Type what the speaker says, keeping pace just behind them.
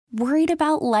Worried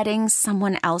about letting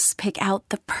someone else pick out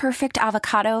the perfect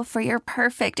avocado for your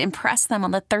perfect impress them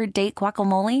on the third date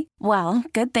guacamole? Well,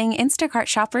 good thing Instacart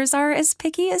shoppers are as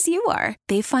picky as you are.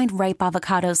 They find ripe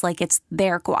avocados like it's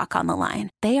their guac on the line.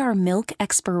 They are milk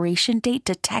expiration date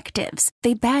detectives.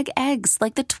 They bag eggs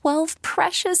like the 12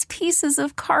 precious pieces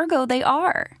of cargo they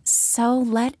are. So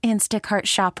let Instacart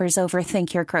shoppers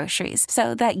overthink your groceries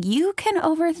so that you can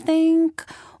overthink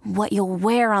what you'll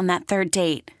wear on that third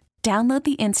date. Download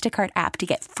the Instacart app to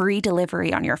get free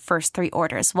delivery on your first 3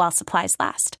 orders while supplies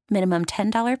last. Minimum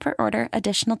 $10 per order.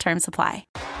 Additional terms apply.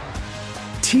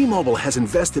 T-Mobile has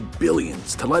invested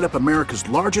billions to light up America's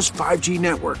largest 5G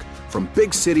network, from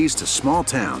big cities to small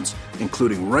towns,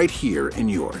 including right here in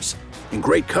yours. And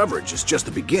great coverage is just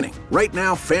the beginning. Right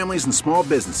now, families and small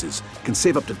businesses can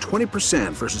save up to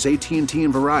 20% versus AT&T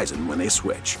and Verizon when they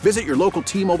switch. Visit your local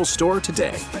T-Mobile store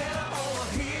today.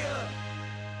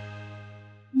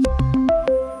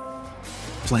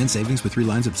 Plan savings with 3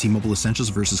 lines of T-Mobile Essentials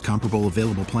versus comparable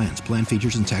available plans. Plan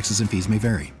features and taxes and fees may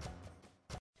vary.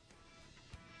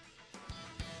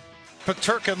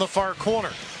 Paterka in the far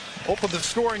corner. Open the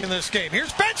scoring in this game.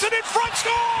 Here's Benson in front,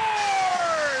 scores!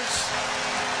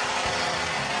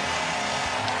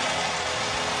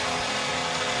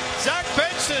 Zach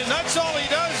Benson, that's all he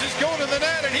does is go to the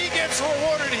net, and he gets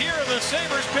rewarded here. The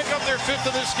Sabres pick up their 5th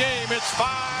of this game. It's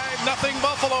 5-0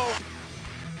 Buffalo.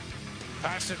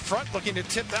 Pass in front, looking to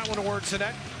tip that one towards the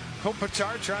net.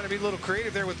 Kopitar trying to be a little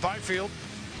creative there with Byfield.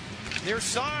 Near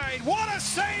side, what a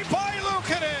save by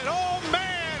Luukkonen! Oh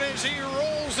man, as he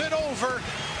rolls it over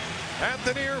at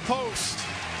the near post.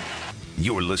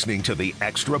 You're listening to the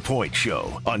Extra Point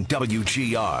Show on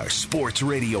WGR Sports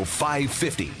Radio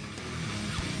 550.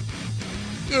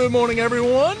 Good morning,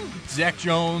 everyone. Zach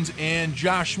Jones and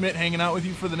Josh Schmidt hanging out with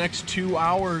you for the next 2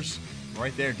 hours.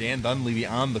 Right there, Dan Dunleavy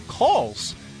on the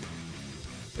calls.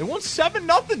 It won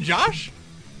 7-0, Josh.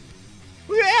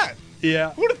 Look at that.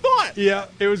 Yeah. Who would have thought? Yeah,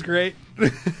 it was great.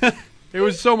 It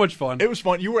was so much fun. It was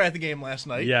fun. You were at the game last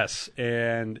night. Yes,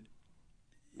 and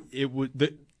it was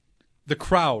the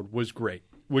crowd was great,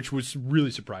 which was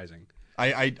really surprising.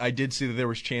 I did see that there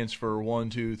was chants for 1,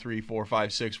 2, 3, 4,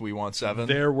 5, 6. We want 7.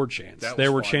 There were chants.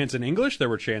 There were chants in English. There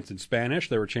were chants in Spanish.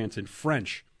 There were chants in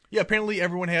French. Yeah, apparently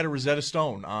everyone had a Rosetta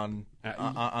Stone on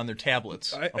their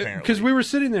tablets. Because we were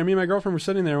sitting there, me and my girlfriend were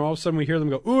sitting there, and all of a sudden we hear them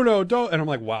go, uno, dos, and I'm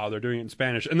like, wow, they're doing it in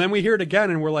Spanish. And then we hear it again,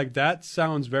 and we're like, that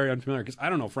sounds very unfamiliar, because I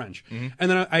don't know French. Mm-hmm. And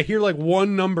then I hear like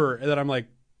one number, that I'm like,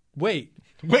 wait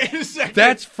a second.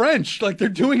 That's French. Like, they're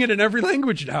doing it in every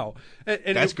language now.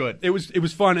 And that's good. It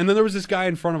was fun. And then there was this guy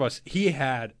in front of us. He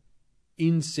had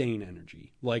insane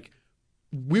energy. Like,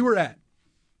 we were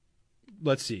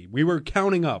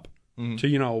counting up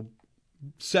to,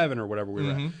 7 or whatever we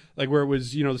were at. Like, where it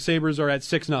was, the Sabres are at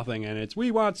 6-0, and it's, we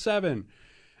want 7.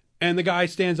 And the guy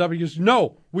stands up and he goes,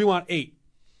 no, we want 8.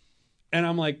 And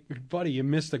I'm like, buddy, you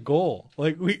missed a goal.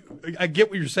 Like, I get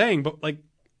what you're saying, but like,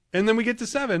 and then we get to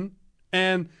 7,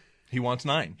 and he wants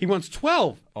 9. He wants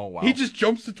 12. Oh, wow. He just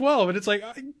jumps to 12, and it's like,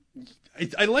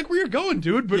 I like where you're going,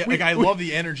 dude. But yeah, I love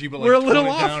the energy, but like, we're a little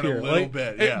off here. A little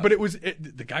bit. Yeah. But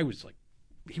the guy was like,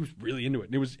 he was really into it.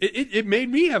 And it made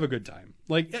me have a good time.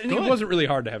 Like, and it wasn't really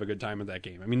hard to have a good time at that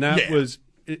game. I mean, that was,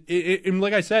 and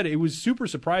like I said, it was super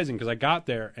surprising because I got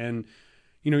there, and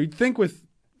you'd think with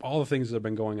all the things that have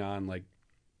been going on, like,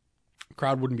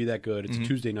 crowd wouldn't be that good. It's a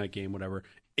Tuesday night game, whatever.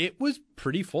 It was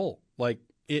pretty full. Like,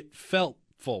 it felt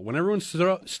full when everyone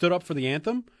stood up for the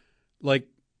anthem. Like,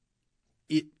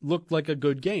 it looked like a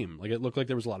good game. Like, it looked like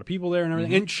there was a lot of people there and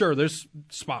everything. And sure, there's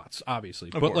spots,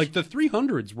 obviously, but like the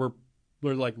 300s were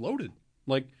like loaded.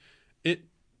 Like, it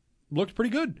looked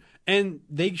pretty good, and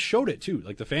they showed it too.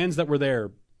 Like, the fans that were there,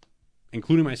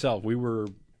 including myself, we were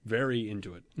very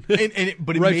into it. But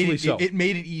it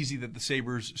made it easy that the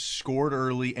Sabres scored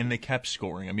early and they kept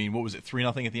scoring. I mean, what was it,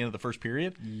 3-0 at the end of the first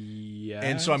period? Yeah.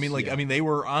 And so they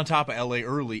were on top of LA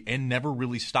early and never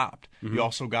really stopped. You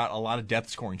also got a lot of depth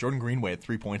scoring. Jordan Greenway had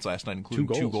 3 points last night, including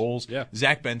 2 goals. Yeah.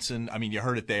 Zach Benson, I mean, you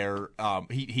heard it there.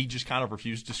 He just kind of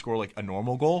refused to score like a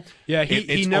normal goal. Yeah,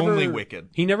 it's only wicked.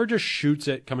 He never just shoots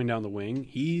it coming down the wing.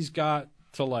 He's got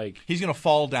to he's going to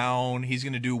fall down. He's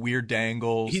going to do weird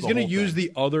dangles. He's going to use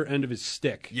the other end of his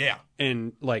stick. Yeah.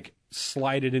 And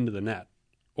slide it into the net.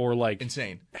 Or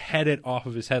insane. Head it off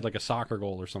of his head like a soccer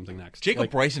goal or something next.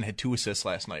 Jacob Bryson had 2 assists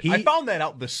last night. I found that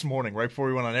out this morning right before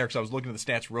we went on air because I was looking at the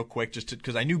stats real quick just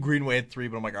because I knew Greenway had 3,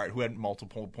 but I'm like, all right, who had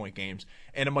multiple point games?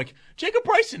 And I'm like, Jacob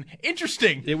Bryson,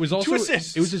 interesting. It was also 2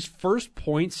 assists. It was his first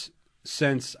points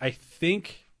since I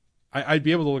think I'd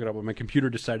be able to look it up, but my computer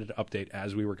decided to update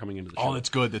as we were coming into the show. Oh, that's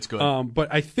good. That's good. But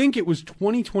I think it was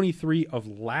 2023 of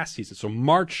last season, so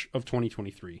March of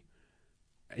 2023,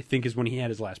 I think is when he had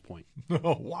his last point.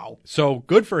 Oh, wow. So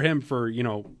good for him for,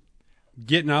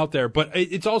 getting out there. But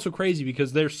it's also crazy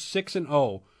because they're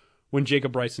 6-0 when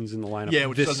Jacob Bryson's in the lineup. Yeah,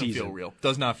 which this doesn't season. feel real.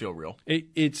 Does not feel real.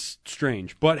 It's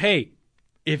strange. But hey,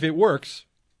 if it works.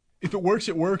 If it works,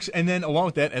 it works. And then along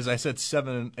with that, as I said,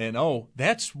 7-0,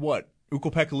 that's what?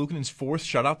 Ukko-Pekka Luukkonen's fourth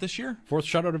shutout this year? Fourth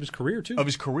shutout of his career, too. Of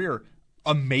his career.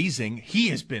 Amazing. He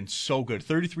has been so good.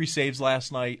 33 saves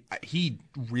last night. He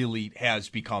really has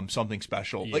become something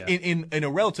special. Yeah. Like in a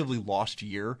relatively lost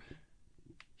year,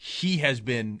 he has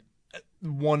been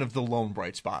one of the lone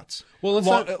bright spots. Well,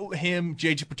 him,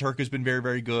 JJ Peterka has been very,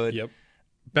 very good. Yep.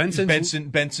 Benson.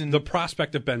 The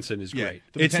prospect of Benson is great.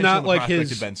 The It's not like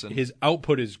Benson. his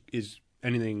output is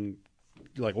anything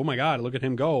like, oh my God, look at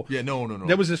him go. Yeah, no.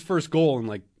 That was his first goal in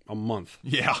like a month.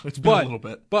 Yeah, it's been a little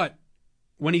bit. But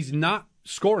when he's not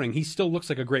scoring, he still looks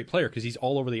like a great player because he's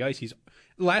all over the ice.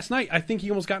 Last night, I think he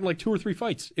almost got in like 2 or 3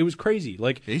 fights. It was crazy.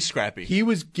 Like he's scrappy. He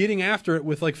was getting after it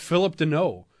with like Philip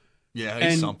Deneau. Yeah,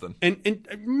 he's something. And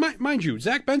mind you,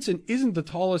 Zach Benson isn't the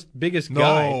tallest, biggest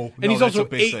guy, and he's also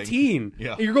 18. Thing.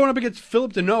 Yeah. You're going up against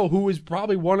Philip Deneau, who was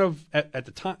probably one of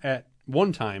at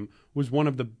one time was one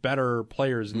of the better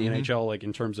players in the NHL, like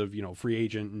in terms of free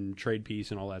agent and trade piece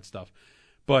and all that stuff.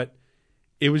 But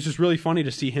it was just really funny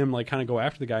to see him like kind of go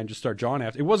after the guy and just start jawing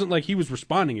after. It wasn't like he was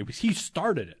responding; it was he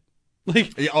started it.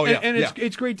 Like, and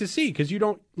it's great to see because you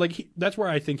don't like. That's where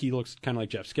I think he looks kind of like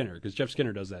Jeff Skinner because Jeff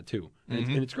Skinner does that too, and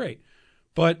it's great.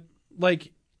 But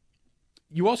like,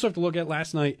 you also have to look at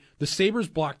last night. The Sabres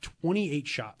blocked 28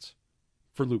 shots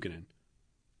for Luukkonen.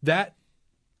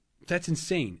 That's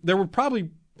insane. There were probably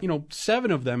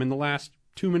 7 of them in the last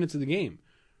 2 minutes of the game.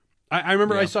 I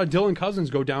remember I saw Dylan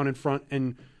Cousins go down in front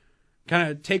and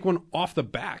kind of take one off the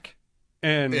back.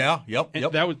 And yep.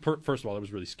 That was first of all, that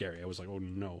was really scary. I was like, oh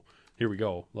no, here we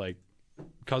go. Like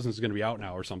Cousins is going to be out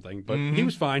now or something. But he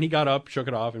was fine. He got up, shook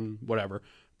it off, and whatever.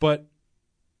 But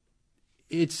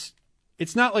it's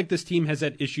not like this team has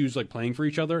had issues like playing for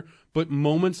each other. But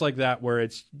moments like that where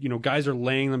it's guys are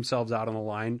laying themselves out on the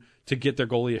line to get their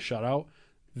goalie a shutout.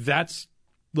 That's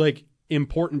like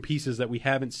important pieces that we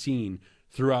haven't seen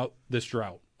throughout this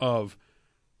drought of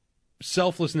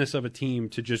selflessness of a team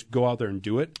to just go out there and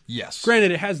do it. Yes.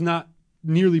 Granted, it has not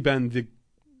nearly been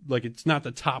it's not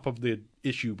the top of the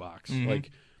issue box.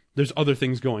 Like there's other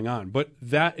things going on, but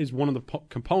that is one of the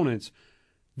components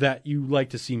that you like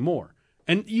to see more.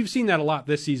 And you've seen that a lot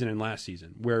this season and last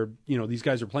season where, these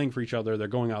guys are playing for each other. They're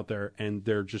going out there and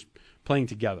they're just playing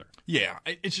together. Yeah.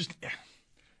 It's just,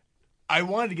 I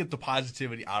wanted to get the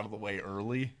positivity out of the way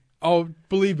early. Oh,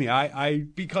 believe me,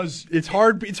 because it's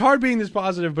hard. It's hard being this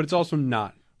positive, but it's also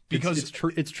not because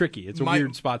it's tricky. It's a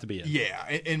weird spot to be in. Yeah,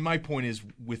 and my point is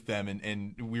with them,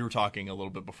 and we were talking a little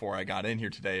bit before I got in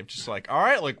here today. Of just like, all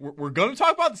right, like we're going to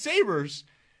talk about the Sabres,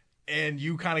 and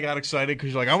you kind of got excited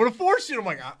because you're like, I'm going to force you. And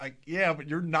I'm like, yeah, but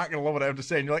you're not going to love what I have to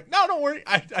say. And you're like, no, don't worry.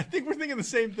 I think we're thinking the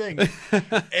same thing.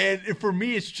 And for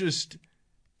me,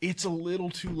 it's a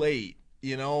little too late.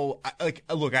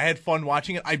 Look, I had fun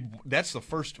watching it. That's the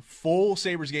first full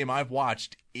Sabres game I've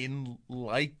watched in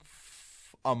like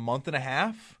a month and a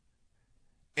half,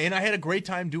 and I had a great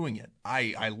time doing it.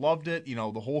 I loved it,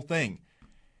 the whole thing.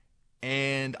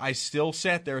 And I still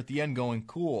sat there at the end going,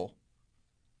 cool.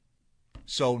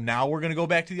 So now we're going to go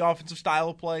back to the offensive style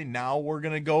of play. Now we're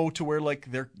going to go to where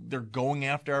like they're going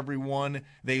after everyone.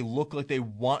 They look like they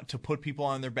want to put people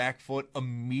on their back foot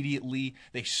immediately.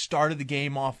 They started the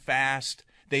game off fast.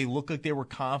 They look like they were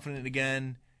confident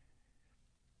again.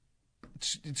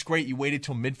 It's great. You waited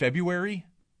till mid-February.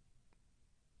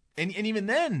 And even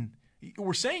then,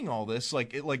 we're saying all this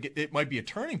like it might be a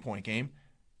turning point game.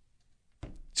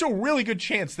 It's a really good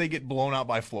chance they get blown out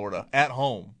by Florida at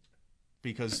home,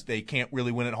 because they can't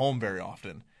really win at home very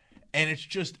often. And it's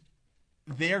just,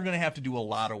 they're going to have to do a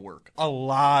lot of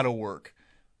work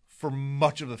for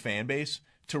much of the fan base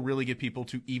to really get people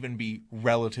to even be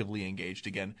relatively engaged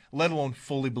again, let alone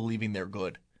fully believing they're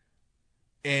good.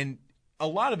 And a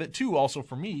lot of it, too, also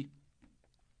for me,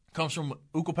 comes from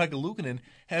Ukko-Pekka Luukkonen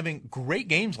having great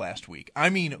games last week. I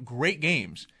mean, great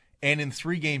games. And in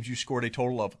 3 games, you scored a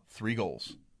total of 3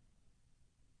 goals.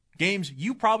 Games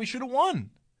you probably should have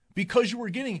won, because you were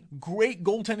getting great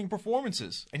goaltending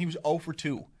performances, and he was 0 for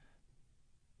 2.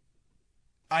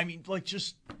 I mean, like,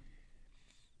 just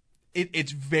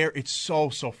it's so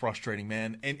frustrating,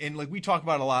 man. And like we talk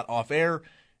about it a lot off air,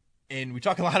 and we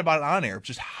talk a lot about it on air,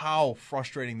 just how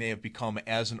frustrating they have become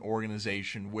as an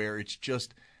organization, where it's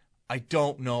just I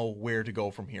don't know where to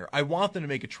go from here. I want them to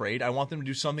make a trade. I want them to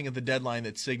do something at the deadline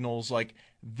that signals like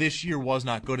this year was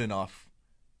not good enough.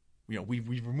 We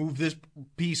removed this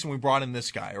piece and we brought in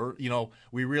this guy. Or,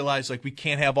 we realized like we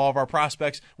can't have all of our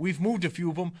prospects. We've moved a few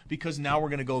of them because now we're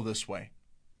going to go this way.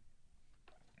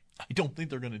 I don't think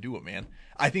they're going to do it, man.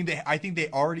 I think they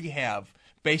already have,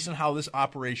 based on how this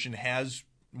operation has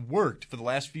worked for the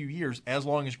last few years, as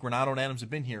long as Granato and Adams have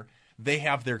been here, they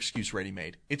have their excuse ready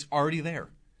made. It's already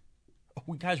there.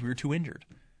 Oh, guys, we were too injured.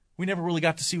 We never really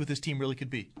got to see what this team really could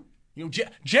be.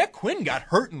 Jack Quinn got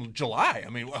hurt in July. I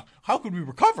mean, how could we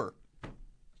recover?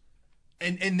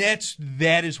 And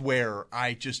that is where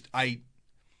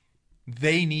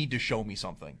they need to show me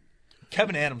something.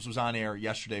 Kevin Adams was on air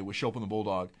yesterday with Shope and the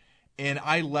Bulldog, and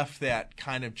I left that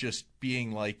kind of just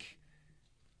being like,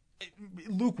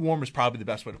 lukewarm is probably the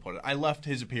best way to put it. I left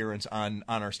his appearance on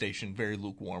our station very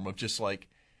lukewarm, of just like,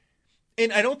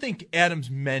 and I don't think Adams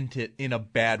meant it in a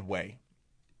bad way.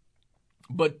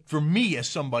 But for me,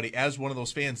 as one of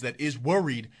those fans that is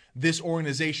worried this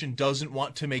organization doesn't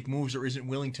want to make moves or isn't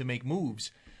willing to make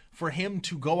moves, for him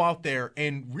to go out there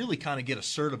and really kind of get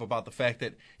assertive about the fact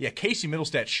that, Casey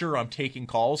Middlestat, sure, I'm taking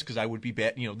calls because I would be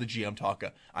bad, the GM talk,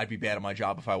 I'd be bad at my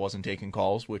job if I wasn't taking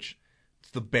calls, which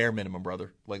it's the bare minimum,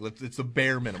 brother. Like, it's the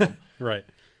bare minimum. Right.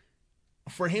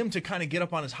 For him to kind of get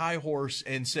up on his high horse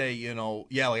and say,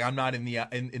 I'm not in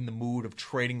the mood of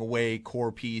trading away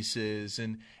core pieces,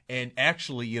 and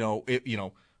actually,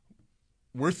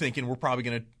 we're thinking we're probably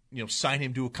going to sign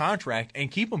him to a contract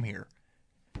and keep him here.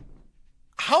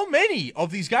 How many of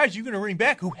these guys are you going to bring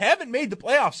back who haven't made the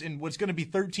playoffs in what's going to be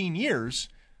 13 years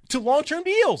to long-term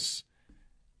deals?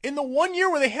 In the 1 year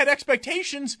where they had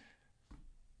expectations,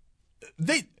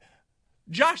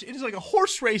 Josh, it is like a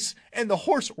horse race, and the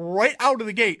horse right out of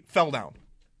the gate fell down.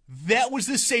 That was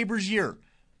the Sabres year.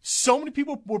 So many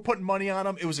people were putting money on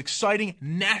them. It was exciting.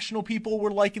 National people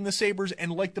were liking the Sabres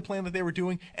and liked the plan that they were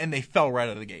doing, and they fell right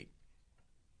out of the gate.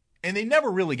 And they never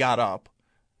really got up.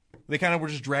 They kind of were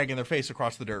just dragging their face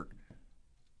across the dirt.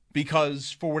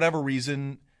 Because, for whatever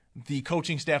reason, the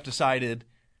coaching staff decided,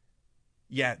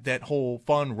 that whole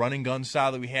fun running gun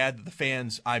style that we had, that the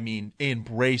fans,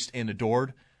 embraced and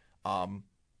adored,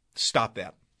 stop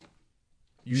that.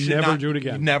 You should never do it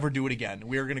again. Never do it again.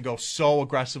 We are going to go so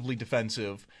aggressively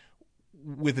defensive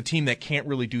with a team that can't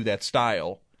really do that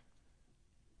style.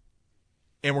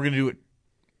 And we're going to do it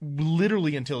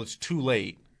literally until it's too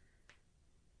late.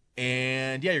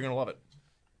 And, you're going to love it.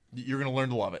 You're going to learn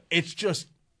to love it. It's just,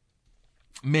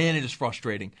 man, it is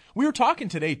frustrating. We were talking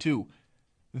today, too.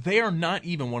 They are not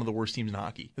even one of the worst teams in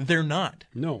hockey. They're not.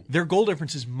 No. Their goal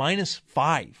difference is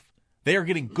 -5. They are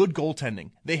getting good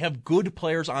goaltending. They have good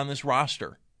players on this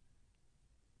roster.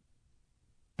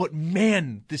 But,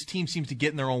 man, this team seems to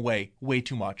get in their own way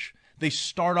too much. They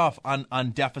start off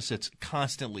on deficits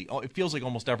constantly. It feels like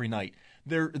almost every night.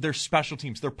 Their special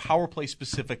teams, their power play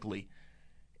specifically,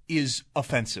 is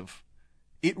offensive.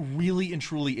 It really and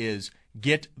truly is.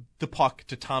 Get the puck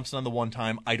to Thompson on the one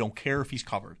time. I don't care if he's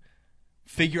covered.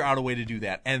 Figure out a way to do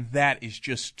that. And that is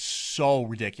just so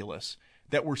ridiculous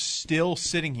that we're still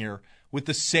sitting here with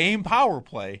the same power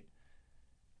play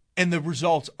and the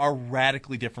results are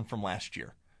radically different from last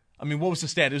year. I mean, what was the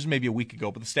stat? It was maybe a week ago,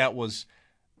 but the stat was,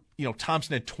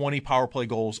 Thompson had 20 power play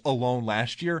goals alone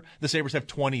last year. The Sabres have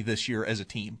 20 this year as a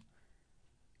team.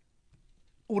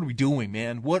 What are we doing,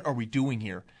 man? What are we doing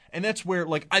here? And that's where,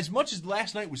 as much as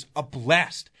last night was a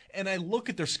blast, and I look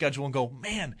at their schedule and go,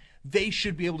 man, they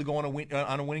should be able to go on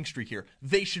a winning streak here.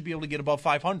 They should be able to get above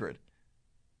 500.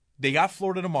 They got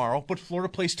Florida tomorrow, but Florida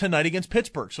plays tonight against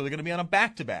Pittsburgh, so they're going to be on a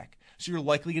back-to-back. So you're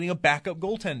likely getting a backup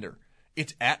goaltender.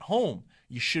 It's at home.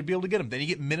 You should be able to get them. Then you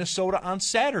get Minnesota on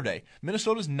Saturday.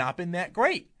 Minnesota's not been that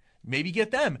great. Maybe get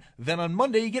them. Then on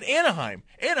Monday you get Anaheim.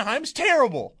 Anaheim's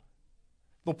terrible.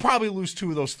 They'll probably lose 2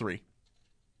 of those 3.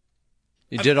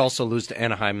 You did also lose to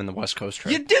Anaheim in the West Coast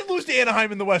trip. You did lose to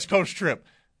Anaheim in the West Coast trip.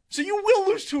 So you will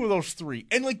lose 2 of those 3.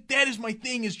 And, that is my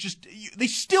thing, is just, they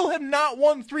still have not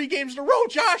won 3 games in a row,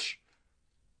 Josh.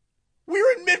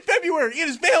 We're in mid-February. It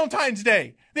is Valentine's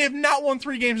Day. They have not won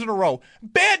 3 games in a row.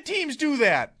 Bad teams do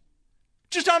that.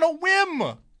 Just on a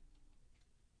whim.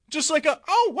 Just like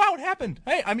oh, wow, it happened.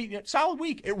 Hey, solid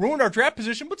week. It ruined our draft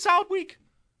position, but solid week.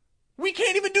 We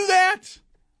can't even do that.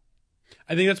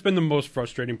 I think that's been the most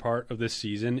frustrating part of this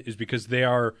season, is because they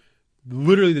are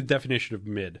literally the definition of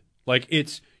mid.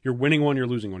 It's you're winning one, you're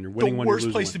losing one. You're winning one, you're losing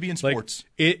one. The worst place to be in sports.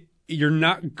 You're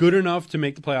not good enough to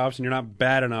make the playoffs, and you're not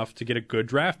bad enough to get a good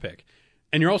draft pick.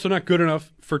 And you're also not good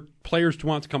enough for players to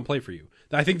want to come play for you.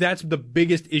 I think that's the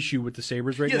biggest issue with the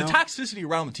Sabres right now. Yeah, the toxicity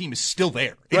around the team is still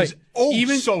there. Right.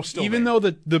 Even though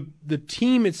the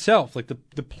team itself, like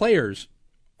the players,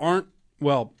 aren't,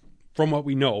 well, from what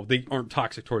we know, they aren't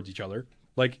toxic towards each other.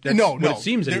 Like that's what it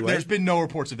seems anyway. There's been no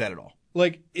reports of that at all.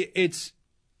 Like it's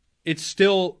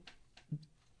still.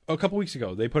 A couple weeks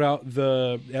ago, they put out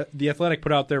the Athletic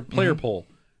put out their player poll.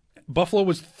 Buffalo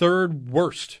was third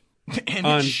worst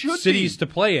on cities to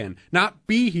play in, not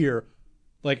be here,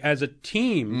 like as a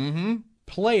team,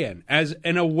 play in as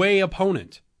an away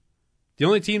opponent. The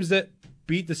only teams that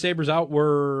beat the Sabres out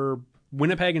were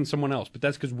Winnipeg and someone else, but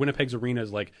that's because Winnipeg's arena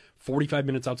is like 45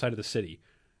 minutes outside of the city.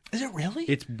 Is it really?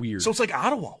 It's weird. So it's like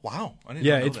Ottawa. Wow. I didn't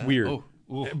know it's that. weird.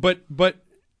 Oh. But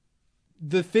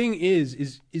the thing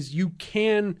is you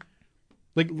can,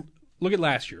 like, look at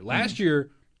last year. Last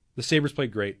year, the Sabres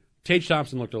played great. Tage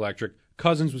Thompson looked electric.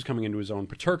 Cousins was coming into his own.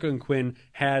 Paterka and Quinn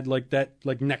had like that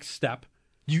next step.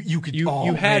 You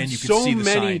had so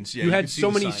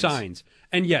many signs. signs.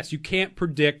 And yes, you can't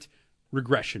predict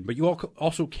regression, but you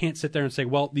also can't sit there and say,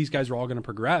 well, these guys are all going to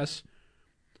progress.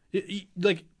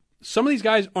 Like, some of these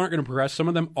guys aren't going to progress. Some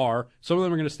of them are. Some of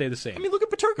them are going to stay the same. I mean, look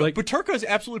at Paterka. Like, Paterka has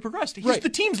absolutely progressed. He's the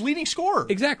team's leading scorer.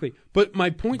 Exactly. But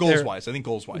my point goals-wise, I think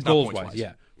goals-wise, not points-wise.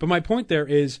 Yeah. But my point there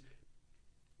is,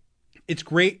 it's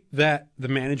great that the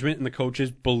management and the coaches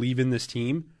believe in this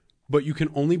team, but you can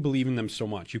only believe in them so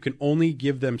much. You can only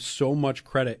give them so much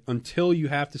credit until you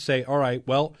have to say, all right,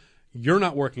 well, you're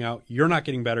not working out. You're not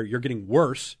getting better. You're getting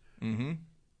worse. Mm-hmm.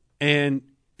 And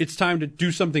it's time to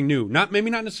do something new. Maybe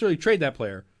not necessarily trade that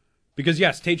player. Because,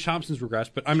 yes, Tage Thompson's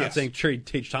regressed, but I'm not saying trade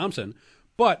Tage Thompson.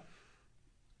 But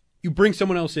you bring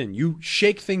someone else in. You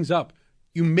shake things up.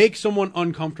 You make someone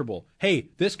uncomfortable. Hey,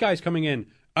 this guy's coming in.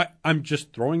 I'm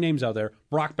just throwing names out there.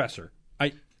 Brock Besser.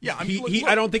 I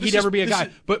don't think he'd ever be a guy.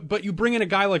 But you bring in a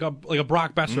guy like a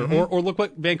Brock Besser, or look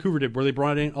what Vancouver did, where they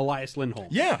brought in Elias Lindholm.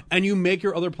 Yeah. And you make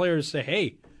your other players say,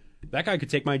 hey, that guy could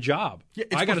take my job. Yeah,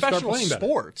 it's I got to start playing better.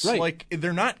 Sports. Right. Like,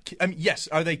 they're not. I mean, yes,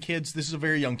 are they kids? This is a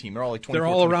very young team. They're all like 24,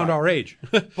 They're all 25. around our age.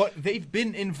 But they've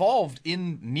been involved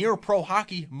in near pro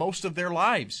hockey most of their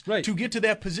lives. Right. To get to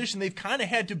that position, they've kind of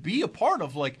had to be a part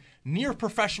of like near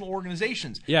professional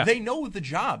organizations. Yeah. They know the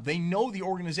job. They know the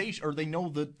organization, or they know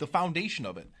the foundation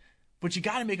of it. But you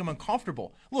got to make them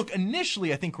uncomfortable. Look,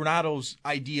 initially, I think Granato's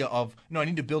idea of I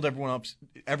need to build everyone's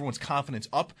confidence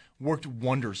up worked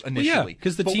wonders initially. Well, yeah,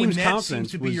 because the team's confidence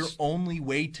seems to be your only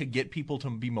way to get people to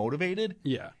be motivated.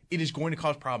 Yeah, it is going to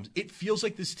cause problems. It feels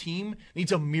like this team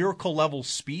needs a miracle level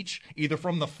speech, either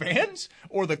from the fans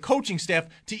or the coaching staff,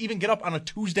 to even get up on a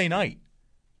Tuesday night.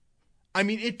 I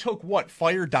mean, it took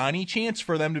fire Donnie chance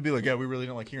for them to be like, yeah, we really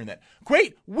don't like hearing that.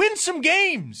 Great, win some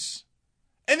games,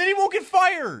 and then he won't get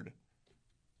fired.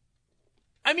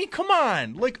 I mean, come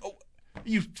on. Like,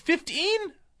 you 15?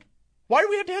 Why do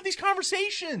we have to have these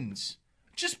conversations?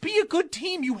 Just be a good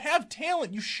team. You have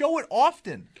talent. You show it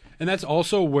often. And that's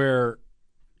also where,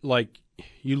 like,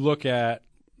 you look at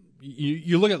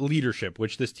leadership,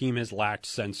 which this team has lacked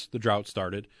since the drought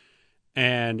started.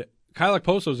 And Kyle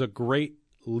Okposo is a great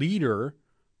leader,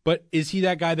 but is he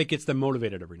that guy that gets them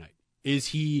motivated every night? Is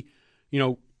he,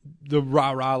 the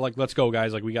rah-rah, like, let's go,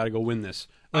 guys, like, we got to go win this.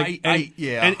 Like,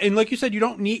 and like you said,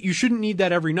 you shouldn't need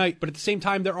that every night, but at the same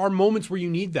time, there are moments where you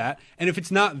need that, and if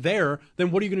it's not there,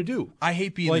 then what are you going to do? I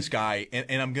hate being this guy,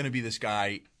 and I'm going to be this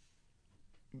guy.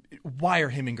 Why are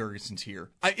him and Gergensons here?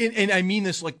 I mean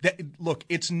this like that. Look,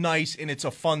 it's nice, and it's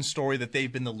a fun story that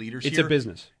they've been the leaders here. It's a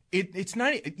business. It's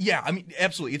not. Yeah, I mean,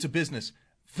 absolutely, it's a business.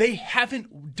 They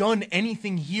haven't done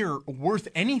anything here worth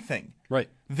anything. Right.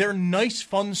 They're nice,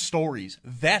 fun stories.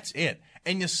 That's it.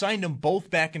 And you signed them both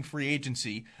back in free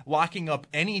agency, locking up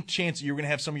any chance that you're going to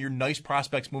have some of your nice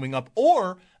prospects moving up.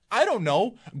 Or, I don't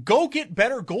know, go get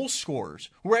better goal scorers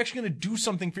who are actually going to do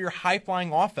something for your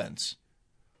high-flying offense,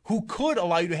 who could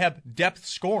allow you to have depth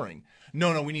scoring.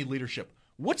 No, we need leadership.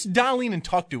 What's Dahlin and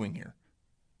Tuck doing here?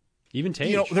 Even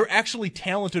Tage. They're actually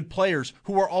talented players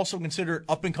who are also considered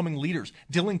up-and-coming leaders.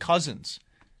 Dylan Cousins.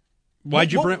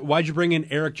 Why'd you bring in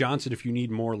Eric Johnson if you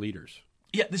need more leaders?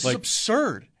 Yeah, this is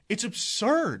absurd. It's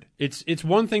absurd. It's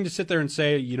one thing to sit there and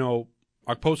say,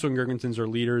 Okposo and Gergensons are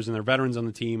leaders and they're veterans on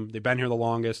the team. They've been here the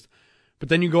longest. But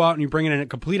then you go out and you bring in a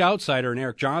complete outsider in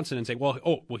Eric Johnson and say,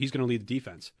 he's going to lead the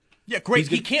defense. Yeah, great.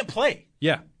 He can't play.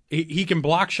 Yeah. He can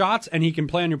block shots and he can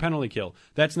play on your penalty kill.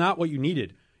 That's not what you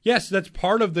needed. Yes, that's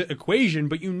part of the equation,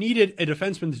 but you needed a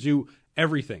defenseman to do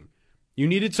everything. You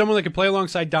needed someone that could play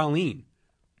alongside Dahlin,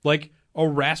 like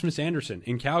Rasmus Anderson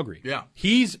in Calgary. Yeah.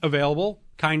 He's available,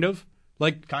 kind of.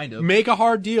 Kind of. Make a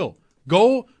hard deal.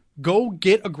 Go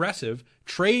get aggressive.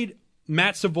 Trade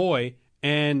Matt Savoy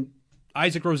and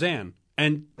Isaac Rozan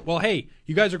And, well, hey,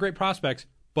 you guys are great prospects,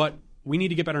 but we need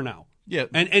to get better now. Yeah.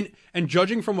 And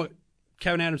judging from what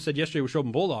Kevin Adams said yesterday with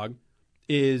Showman Bulldog,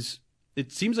 is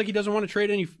it seems like he doesn't want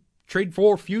to trade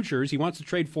for futures. He wants to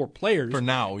trade for players. For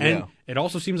now, yeah. And it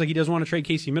also seems like he doesn't want to trade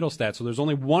Casey Middlestat, so there's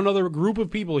only one other group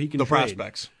of people he can trade. The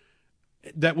prospects.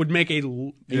 That would make a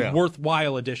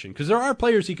worthwhile addition. Because there are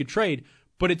players he could trade,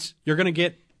 but you're going to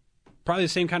get probably the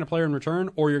same kind of player in return,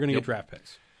 or you're going to get draft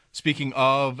picks. Speaking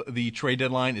of the trade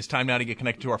deadline, it's time now to get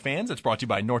connected to our fans. It's brought to you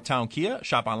by Northtown Kia.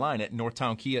 Shop online at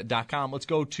northtownkia.com. Let's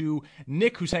go to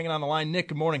Nick, who's hanging on the line. Nick,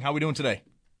 good morning. How are we doing today?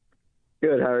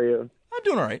 Good. How are you? I'm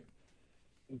doing all right.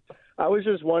 I was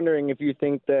just wondering if you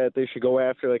think that they should go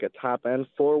after like a top-end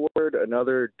forward,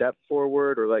 another depth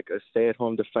forward, or like a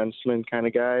stay-at-home defenseman kind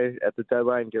of guy at the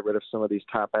deadline, get rid of some of these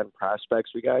top-end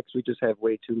prospects we got, because we just have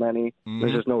way too many.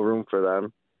 There's just no room for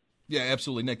them. Yeah,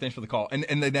 absolutely. Nick, thanks for the call.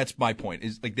 And that's my point,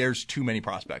 is like there's too many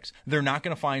prospects. They're not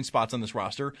going to find spots on this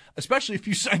roster, especially if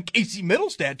you sign Casey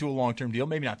Middlestat to a long-term deal,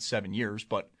 maybe not 7 years,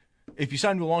 but if you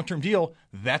sign to a long-term deal,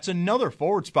 that's another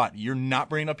forward spot. You're not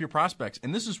bringing up your prospects.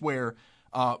 And this is where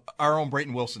our own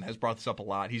Brayton Wilson has brought this up a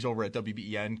lot. He's over at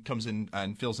WBEN, comes in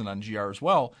and fills in on GR as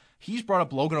well. He's brought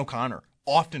up Logan O'Connor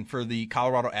often for the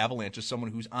Colorado Avalanche as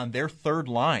someone who's on their third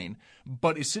line,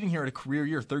 but is sitting here at a career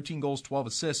year, 13 goals, 12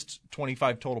 assists,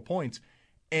 25 total points,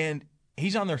 and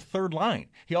he's on their third line.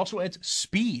 He also adds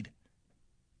speed,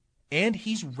 and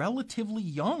he's relatively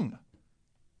young.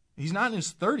 He's not in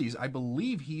his 30s. I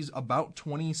believe he's about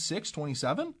 26,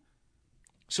 27.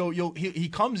 So he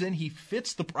comes in, he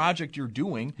fits the project you're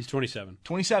doing. He's 27.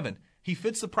 27. He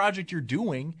fits the project you're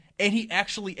doing, and he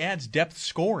actually adds depth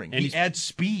scoring. And he adds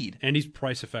speed. And he's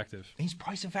price effective. He's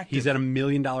price effective. He's at $1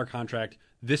 million contract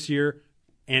this year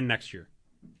and next year.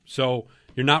 So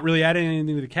you're not really adding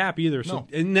anything to the cap either. So,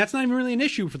 and that's not even really an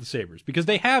issue for the Sabres because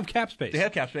they have cap space. They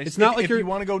have cap space. It's not like if you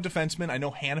want to go defenseman, I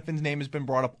know Hannafin's name has been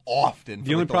brought up often.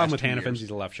 The only problem with Hannafin is he's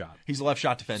a left shot. He's a left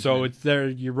shot defenseman. So it's there.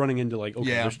 You're running into like,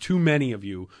 okay, there's too many of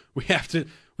you. We have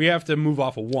to move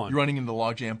off of one. You're running into the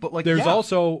logjam. But like, there's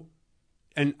also,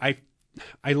 and I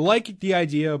like the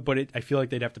idea, but I feel like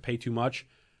they'd have to pay too much.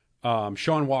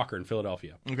 Sean Walker in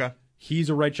Philadelphia. Okay, he's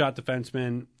a right shot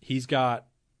defenseman. He's got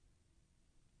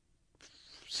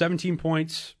 17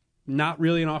 points, not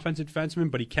really an offensive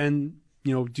defenseman, but he can,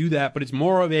 do that. But it's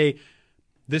more of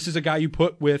this is a guy you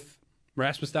put with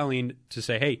Rasmus Dahlin to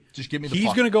say, hey, just give me the he's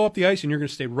puck. going to go up the ice and you're going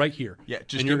to stay right here. Yeah,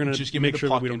 just give me the puck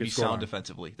that we don't get sound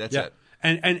defensively. That's it.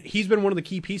 And he's been one of the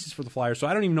key pieces for the Flyers, so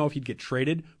I don't even know if he'd get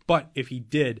traded. But if he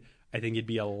did, I think it'd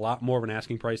be a lot more of an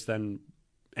asking price than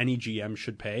any GM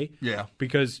should pay. Yeah,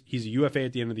 because he's a UFA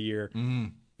at the end of the year.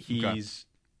 He's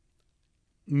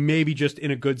maybe just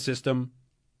in a good system.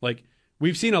 Like,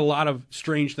 we've seen a lot of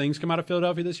strange things come out of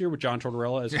Philadelphia this year with John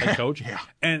Tortorella as head coach.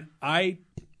 And I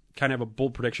kind of have a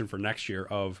bold prediction for next year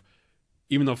of,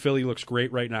 even though Philly looks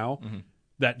great right now,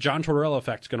 that John Tortorella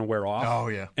effect is going to wear off. Oh,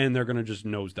 yeah. And they're going to just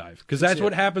nosedive. Because that's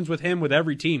what happens with him with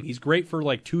every team. He's great for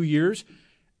like 2 years,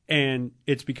 and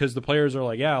it's because the players are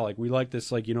like, we like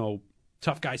this,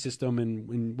 tough guy system,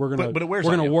 and we're going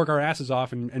to work our asses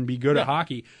off and be good at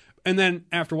hockey. And then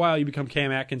after a while, you become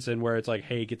Cam Atkinson, where it's like,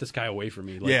 hey, get this guy away from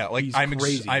me. He's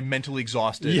crazy. I'm mentally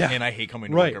exhausted, and I hate coming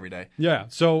to work every day. Yeah,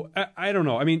 so I don't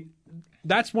know. I mean,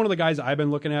 that's one of the guys I've been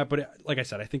looking at, but like I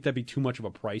said, I think that'd be too much of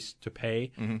a price to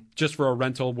pay just for a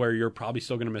rental where you're probably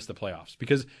still going to miss the playoffs.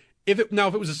 Because if it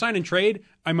was a sign and trade,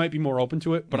 I might be more open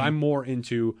to it, but I'm more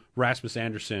into Rasmus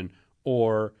Anderson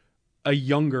or a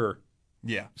younger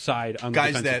side on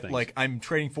guys the that things. I'm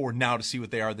trading for now to see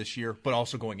what they are this year, but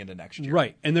also going into next year.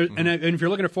 Right, and and if you're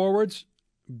looking at forwards,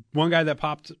 one guy that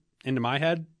popped into my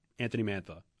head, Anthony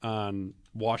Mantha on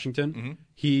Washington.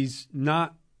 He's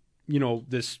not,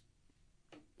 this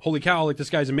holy cow, like this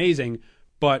guy's amazing,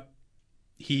 but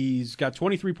he's got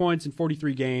 23 points in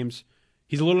 43 games.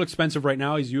 He's a little expensive right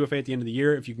now. He's UFA at the end of the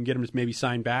year. If you can get him to maybe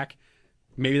sign back,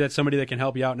 maybe that's somebody that can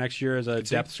help you out next year as a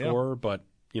depth scorer. But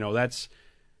that's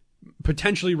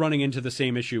potentially running into the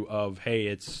same issue of, hey,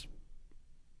 it's,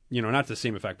 not the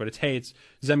same effect, but it's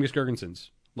Zemgus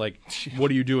Girgensons. Like,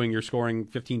 what are you doing? You're scoring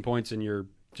 15 points and you're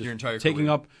just your entire taking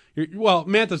career. up.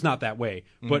 Mantha's not that way,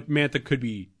 but Mantha could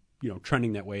be,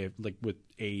 trending that way, like with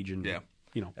age and,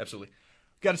 Absolutely.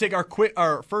 Got to take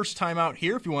our first time out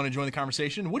here if you want to join the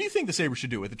conversation. What do you think the Sabres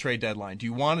should do at the trade deadline? Do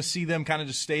you want to see them kind of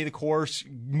just stay the course,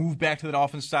 move back to that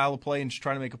offense style of play, and just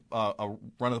try to make a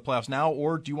run of the playoffs now?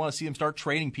 Or do you want to see them start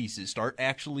trading pieces, start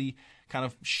actually kind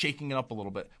of shaking it up a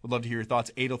little bit? Would love to hear your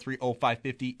thoughts.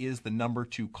 803-0550 is the number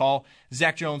to call.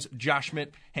 Zach Jones, Josh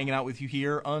Schmidt hanging out with you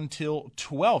here until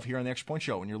 12 here on the Extra Point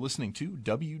Show, and you're listening to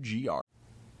WGR.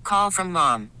 Call from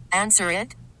mom. Answer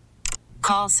it.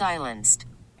 Call silenced.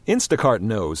 Instacart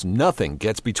knows nothing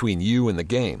gets between you and the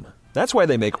game. That's why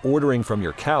they make ordering from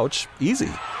your couch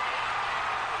easy.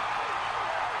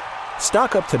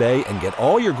 Stock up today and get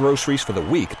all your groceries for the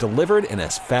week delivered in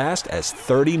as fast as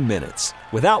 30 minutes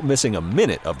without missing a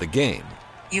minute of the game.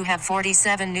 You have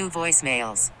 47 new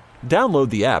voicemails. Download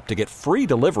the app to get free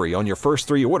delivery on your first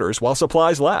 3 orders while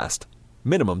supplies last.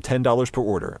 Minimum $10 per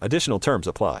order. Additional terms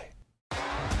apply.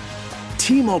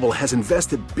 T-Mobile has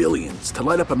invested billions to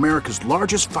light up America's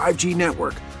largest 5G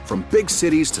network, from big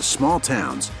cities to small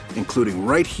towns, including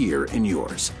right here in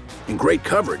yours. And great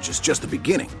coverage is just the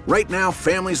beginning. Right now,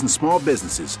 families and small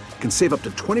businesses can save up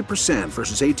to 20%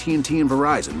 versus AT&T and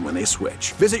Verizon when they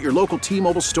switch. Visit your local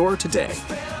T-Mobile store today.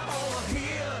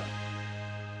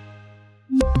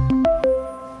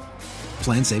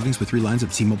 Plan savings with 3 lines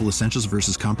of T-Mobile Essentials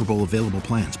versus comparable available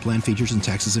plans. Plan features and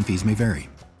taxes and fees may vary.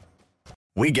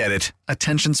 We get it.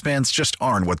 Attention spans just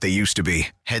aren't what they used to be.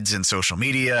 Heads in social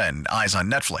media and eyes on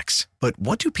Netflix. But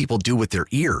what do people do with their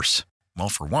ears? Well,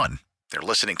 for one, they're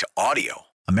listening to audio.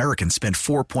 Americans spend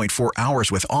 4.4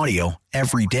 hours with audio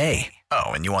every day. Oh,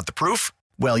 and you want the proof?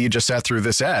 Well, you just sat through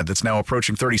this ad that's now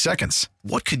approaching 30 seconds.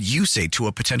 What could you say to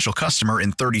a potential customer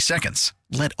in 30 seconds?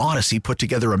 Let Odyssey put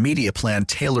together a media plan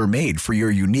tailor-made for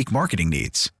your unique marketing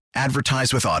needs.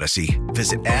 Advertise with Odyssey.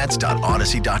 Visit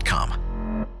ads.odyssey.com.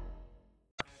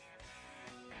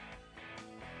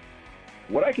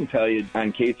 What I can tell you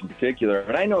on Case in particular,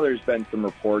 and I know there's been some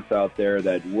reports out there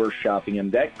that we're shopping him,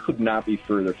 that could not be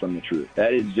further from the truth.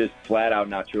 That is just flat out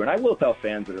not true. And I will tell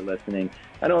fans that are listening,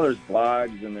 I know there's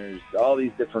blogs and there's all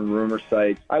these different rumor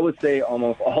sites. I would say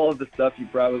almost all of the stuff you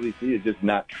probably see is just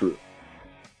not true.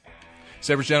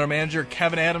 Sabres general manager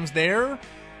Kevin Adams there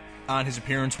on his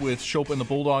appearance with Schopp and the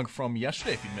Bulldog from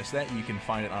yesterday. If you missed that, you can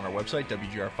find it on our website,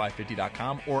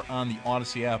 WGR550.com, or on the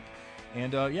Odyssey app.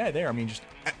 And, there, I mean, just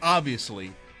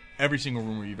obviously, every single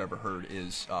rumor you've ever heard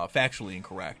is factually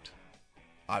incorrect.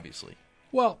 Obviously.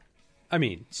 Well, I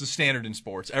mean, it's the standard in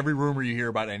sports. Every rumor you hear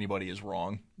about anybody is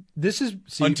wrong. This is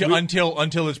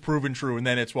until it's proven true, and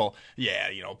then it's, people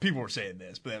were saying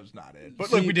this, but that was not it.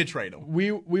 But look, we did trade him.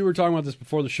 We were talking about this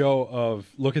before the show of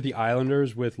look at the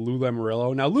Islanders with Lou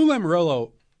Lamoriello. Now, Lou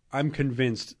Lamoriello, I'm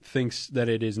convinced, thinks that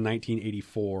it is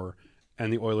 1984,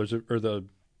 and the Oilers or the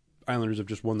Islanders have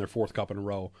just won their 4th cup in a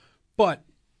row. But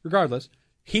regardless,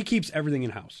 he keeps everything in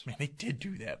house. Man, they did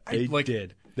do that. They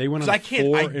did. They went on I 4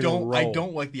 in a row. I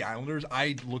don't like the Islanders.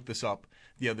 I looked this up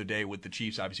the other day with the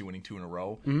Chiefs obviously winning 2 in a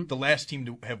row. Mm-hmm. The last team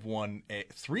to have won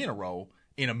 3 in a row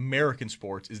in American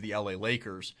sports is the LA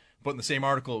Lakers. But in the same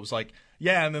article, it was like,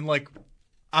 and then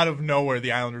out of nowhere,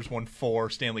 the Islanders won 4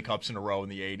 Stanley Cups in a row in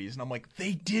the 80s. And I'm like,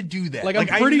 they did do that. I'm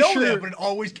pretty sure that, but it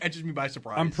always catches me by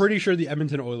surprise. I'm pretty sure the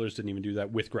Edmonton Oilers didn't even do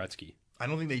that with Gretzky. I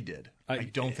don't think they did. I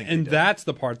don't think and they did. That's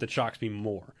the part that shocks me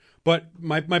more. But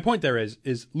my point there is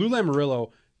Lou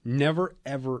Lamoriello never,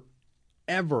 ever,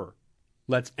 ever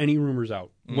lets any rumors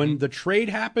out. Mm-hmm. When the trade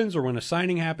happens or when a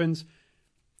signing happens,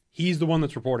 he's the one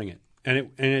that's reporting it.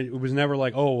 And it was never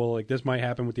like, this might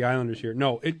happen with the Islanders here.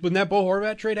 No, when that Bo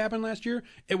Horvat trade happened last year,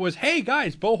 it was, hey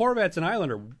guys, Bo Horvat's an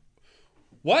Islander.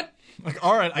 What?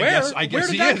 All right, I guess where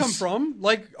did that come from?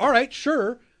 All right,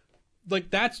 sure.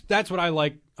 That's what I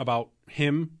like about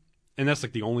him, and that's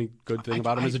the only good thing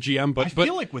about him as a GM. But I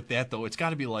feel like with that though, it's got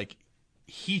to be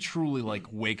he truly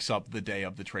wakes up the day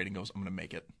of the trade and goes, "I'm going to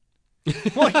make it."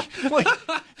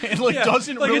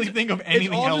 Doesn't really think of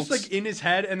anything else. It's all just in his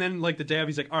head, and then the day of,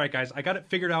 he's like, "All right, guys, I got it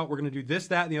figured out. We're going to do this,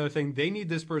 that, and the other thing. They need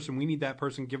this person. We need that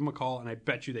person. Give them a call, and I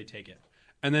bet you they take it."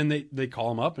 And then they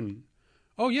call him up, and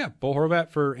Bo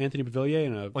Horvat for Anthony Beauvillier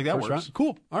in a that first works. round.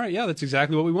 Cool. All right, yeah, that's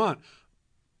exactly what we want.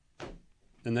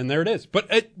 And then there it is. But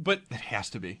it has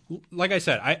to be. Like I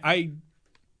said,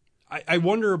 I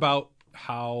wonder about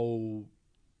how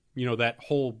that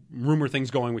whole rumor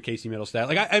thing's going with Casey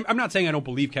Middlestat. I'm not saying I don't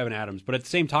believe Kevin Adams, but at the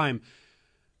same time,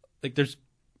 there's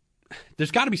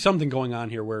got to be something going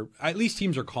on here where at least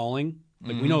teams are calling.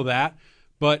 We know that,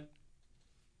 but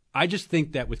I just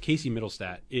think that with Casey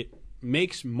Middlestat, it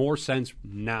makes more sense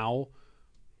now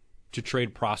to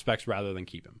trade prospects rather than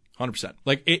keep him.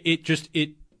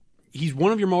 100%. He's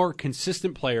one of your more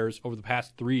consistent players over the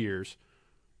past 3 years.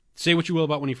 Say what you will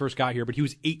about when he first got here, but he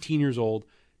was 18 years old,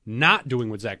 not doing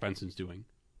what Zach Benson's doing.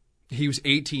 He was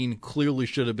 18, clearly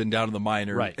should have been down in the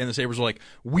minors. Right. And the Sabres were like,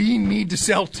 we need to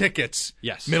sell tickets.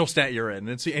 Yes. Middlestat, you're in.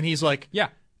 And he's like, yeah.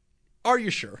 Are you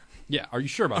sure? Yeah, are you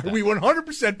sure about that? Are we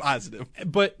 100% positive?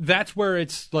 But that's where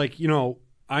it's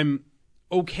I'm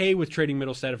okay with trading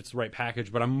Middlestat if it's the right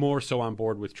package, but I'm more so on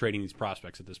board with trading these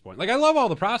prospects at this point. I love all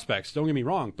the prospects, don't get me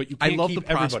wrong, but you can't keep everybody.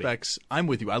 I love the prospects. I'm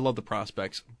with you. I love the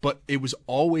prospects, but it was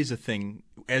always a thing.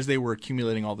 as they were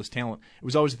accumulating all this talent, it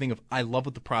was always a thing of, I love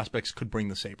what the prospects could bring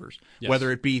the Sabres, yes.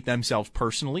 whether it be themselves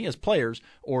personally as players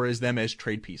or as them as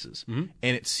trade pieces. Mm-hmm.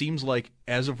 And it seems like,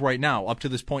 as of right now, up to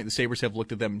this point, the Sabres have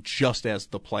looked at them just as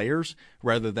the players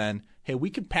rather than, hey, we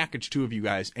could package two of you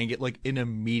guys and get like an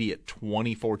immediate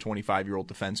 24, 25-year-old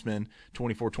defenseman,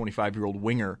 24, 25-year-old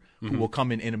winger who will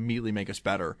come in and immediately make us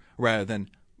better rather than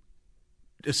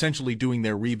essentially doing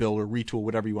their rebuild or retool,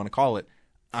 whatever you want to call it,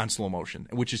 on slow motion,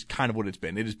 which is kind of what it's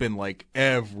been. It has been like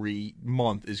every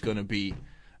month is going to be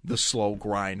the slow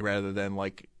grind rather than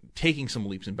like taking some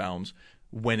leaps and bounds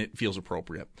when it feels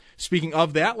appropriate. Speaking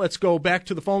of that, let's go back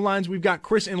to the phone lines. We've got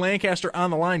Chris in Lancaster on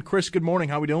the line. Chris, good morning.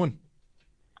 How we doing?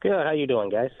 Good. How you doing,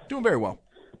 guys? Doing very well.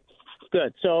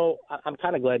 Good. So I'm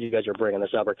kind of glad you guys are bringing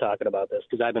this up or talking about this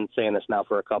because I've been saying this now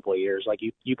for a couple of years. Like,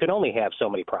 you can only have so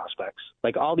many prospects.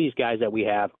 Like, all these guys that we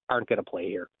have aren't going to play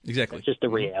here. Exactly. It's just the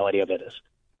reality of it is.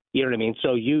 You know what I mean?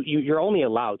 So you're only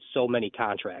allowed so many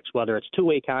contracts, whether it's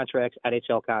two-way contracts,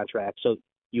 NHL contracts. So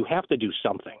you have to do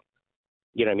something.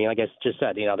 You know what I mean? Like I just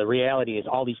said, the reality is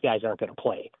all these guys aren't going to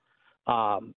play.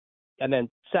 And then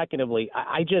secondly,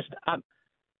 I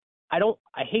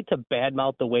hate to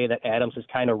badmouth the way that Adams has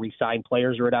kind of re-signed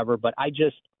players or whatever, but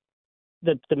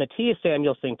the Matthias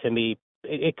Samuels thing to me,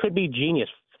 it could be genius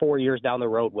 4 years down the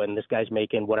road when this guy's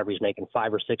making whatever he's making,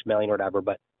 $5 or $6 million or whatever.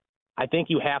 But I think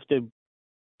you have to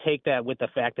take that with the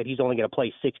fact that he's only going to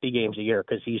play 60 games a year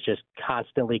because he's just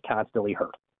constantly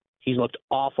hurt. He's looked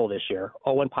awful this year.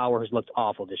 Owen Power has looked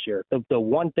awful this year. The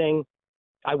one thing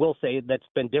I will say that's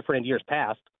been different in years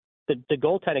past, the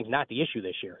goaltending's not the issue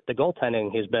this year. The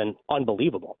goaltending has been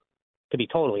unbelievable, to be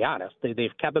totally honest.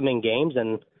 They've kept them in games,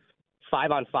 and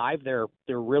 5-on-5,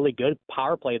 they're really good.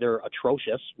 Power play, they're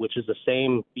atrocious, which is the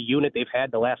same unit they've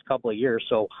had the last couple of years.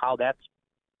 So how that's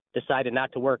decided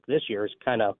not to work this year is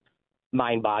kind of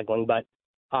mind-boggling. But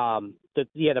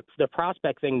the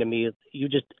prospect thing to me,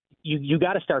 you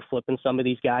got to start flipping some of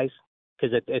these guys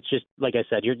because it's just like I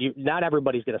said, you not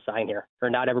everybody's going to sign here, or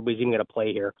not everybody's even going to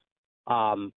play here.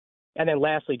 And then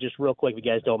lastly, just real quick, if you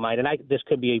guys don't mind, and I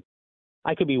could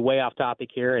be way off topic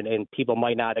here, and people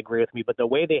might not agree with me, but the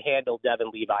way they handled Devin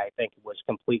Levi, I think, was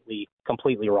completely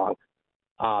wrong.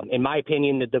 In my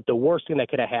opinion, the worst thing that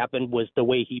could have happened was the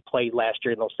way he played last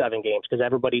year in those 7 games, because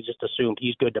everybody just assumed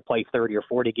he's good to play 30 or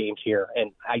 40 games here.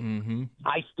 And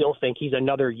I still think he's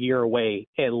another year away,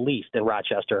 at least, in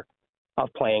Rochester, of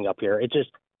playing up here.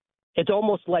 It's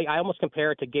almost like I almost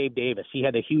compare it to Gabe Davis. He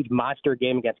had a huge monster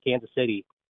game against Kansas City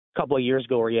a couple of years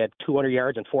ago where he had 200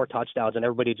 yards and 4 touchdowns, and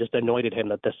everybody just anointed him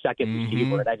the second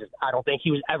receiver. And I don't think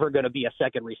he was ever going to be a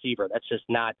second receiver. That's just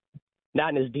not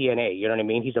in his DNA. You know what I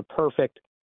mean? He's a perfect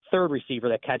third receiver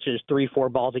that catches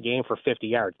 3-4 balls a game for 50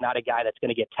 yards, not a guy that's going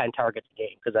to get 10 targets a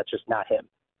game, because that's just not him.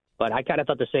 But I kind of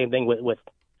thought the same thing with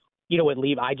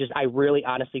Levi. I really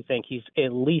honestly think he's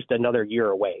at least another year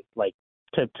away. Like,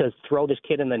 to throw this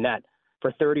kid in the net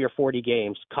for 30 or 40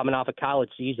 games coming off a college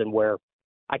season where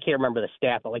I can't remember the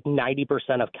stat, but like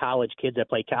 90% of college kids that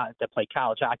play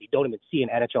college hockey don't even see an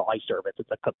NHL ice service. It's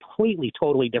a completely,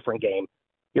 totally different game.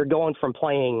 You're going from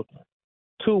playing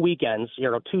 2 weekends,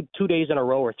 two days in a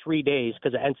row or 3 days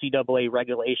because of NCAA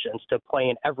regulations, to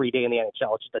playing every day in the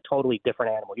NHL. It's just a totally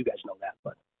different animal. You guys know that,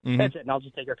 but that's it. And I'll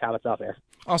just take your comments off air.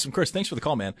 Awesome, Chris. Thanks for the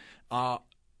call, man.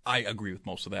 I agree with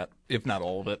most of that, if not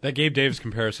all of it. That Gabe Davis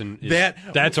comparison,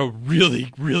 that's a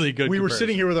really, really good comparison. We were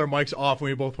sitting here with our mics off,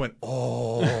 and we both went,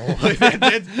 oh.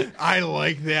 I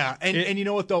like that. And you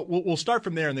know what, though? We'll start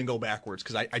from there and then go backwards,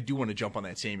 because I do want to jump on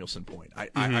that Samuelson point.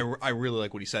 I really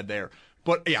like what he said there.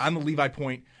 But, yeah, on the Levi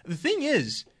point, the thing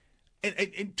is,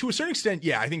 and to a certain extent,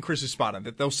 yeah, I think Chris is spot on,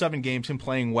 that those 7 games, him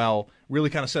playing well, really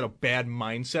kind of set a bad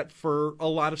mindset for a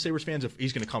lot of Sabres fans if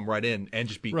he's going to come right in and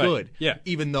just be good. Yeah.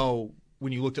 Even though,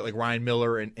 when you looked at like Ryan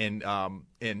Miller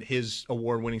and his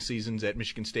award-winning seasons at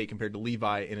Michigan State compared to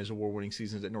Levi and his award-winning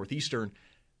seasons at Northeastern,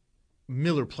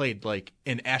 Miller played like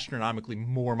an astronomically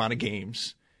more amount of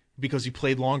games because he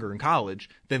played longer in college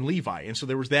than Levi. And so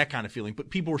there was that kind of feeling. But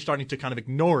people were starting to kind of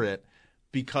ignore it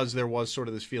because there was sort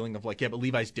of this feeling of like, yeah, but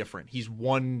Levi's different. He's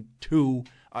 1-2.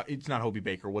 It's not Hobie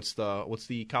Baker. What's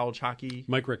the college hockey?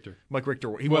 Mike Richter.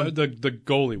 He won the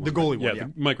goalie one. The goalie one, yeah.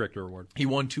 The Mike Richter Award. He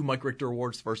won 2 Mike Richter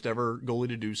Awards, first ever goalie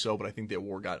to do so, but I think the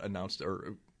award got announced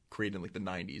or created in like the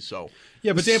 90s. So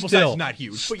yeah, but the sample size is not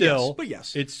huge. But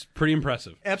yes. It's pretty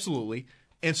impressive. Absolutely.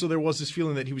 And so there was this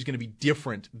feeling that he was going to be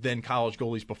different than college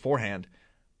goalies beforehand.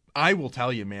 I will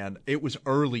tell you, man, it was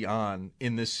early on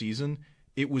in this season.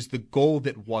 It was the goal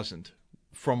that wasn't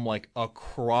from like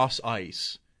across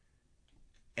ice,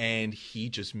 and he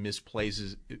just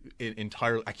misplaces it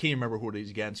entirely. I can't even remember who it is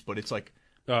against, but it's like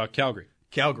Calgary.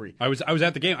 Calgary. I was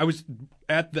at the game. I was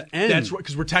at the end. That's right,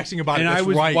 because we're texting about and it. That's I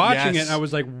was right, watching yes. it, and I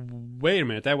was like, wait a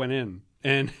minute, that went in.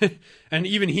 And and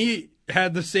even he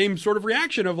had the same sort of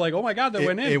reaction of like, oh my God, that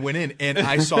went in. It went in. And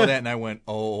I saw that and I went,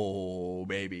 oh,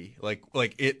 baby. Like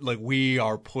we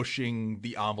are pushing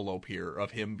the envelope here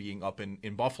of him being up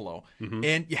in Buffalo. Mm-hmm.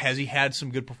 And has he had some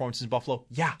good performances in Buffalo?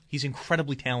 Yeah, he's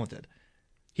incredibly talented.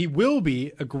 He will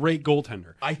be a great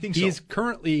goaltender. I think so. He is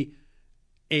currently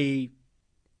I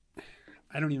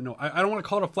don't even know. I don't want to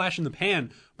call it a flash in the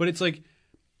pan, but it's like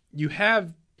you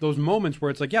have those moments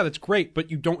where it's like, yeah, that's great, but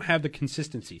you don't have the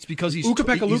consistency. It's because he's a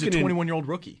 21-year-old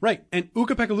rookie. Right, and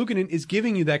Ukko-Pekka Luukkonen is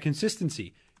giving you that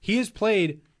consistency. He has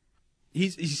played,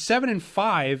 he's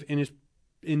 7-5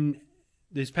 in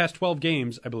his past 12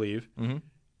 games, I believe. Mm-hmm.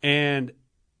 And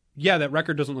yeah, that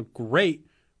record doesn't look great,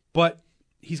 but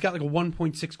he's got like a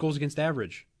 1.6 goals against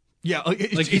average. Yeah,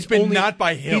 it's been only, not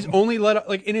by him. He's only let up,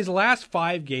 like in his last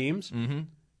 5 games, mm-hmm.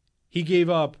 he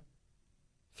gave up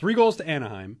 3 goals to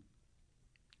Anaheim,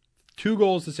 2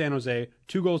 goals to San Jose,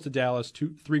 2 goals to Dallas,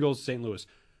 3 goals to St. Louis.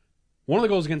 One of the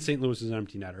goals against St. Louis is an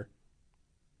empty netter.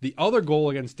 The other goal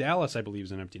against Dallas, I believe,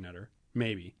 is an empty netter.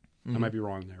 Maybe. Mm-hmm. I might be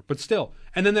wrong there. But still.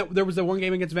 And then there was the one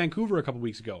game against Vancouver a couple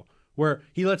weeks ago where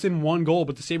he lets in 1 goal,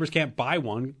 but the Sabres can't buy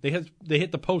one. They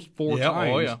hit the post 4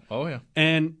 times. Oh, yeah.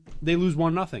 And they lose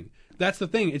 1-0. That's the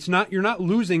thing. You're not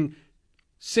losing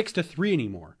 6-3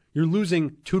 anymore. You're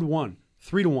losing 2-1,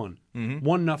 3-1, mm-hmm.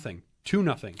 1-0.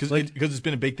 2-0. Because it's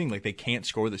been a big thing. Like, they can't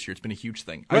score this year. It's been a huge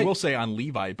thing. Right. I will say on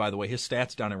Levi, by the way, his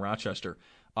stats down in Rochester,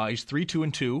 he's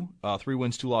 3-2-2, 3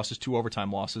 wins, 2 losses, 2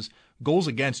 overtime losses. Goals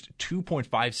against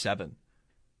 2.57.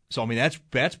 So I mean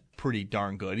that's pretty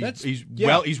darn good. He's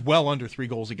well under 3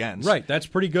 goals against. Right, that's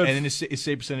pretty good. And then his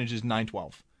save percentage is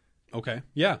 .912. Okay,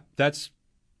 yeah, that's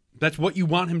what you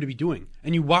want him to be doing,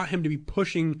 and you want him to be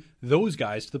pushing those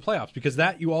guys to the playoffs because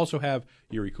that you also have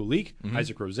Yuri Kulik, mm-hmm.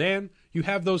 Isaac Rozan. You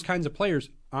have those kinds of players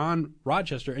on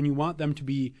Rochester, and you want them to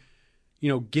be,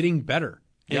 getting better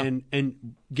and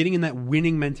getting in that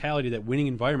winning mentality, that winning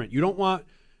environment. You don't want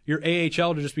your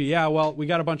AHL to just be, we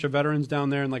got a bunch of veterans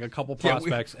down there and like a couple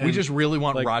prospects. We just really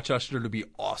want Rochester to be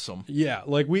awesome. Yeah,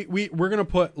 like we're gonna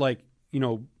put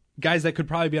guys that could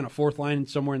probably be on a 4th line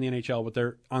somewhere in the NHL, but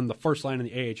they're on the 1st line in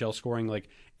the AHL scoring like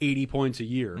 80 points a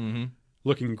year, mm-hmm.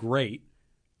 looking great.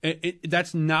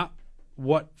 That's not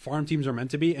what farm teams are meant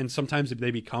to be, and sometimes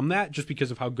they become that just because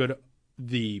of how good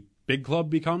the big club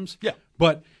becomes. Yeah.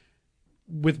 But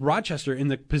with Rochester, in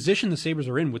the position the Sabres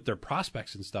are in with their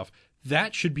prospects and stuff,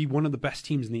 that should be one of the best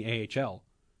teams in the AHL,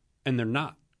 and they're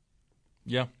not.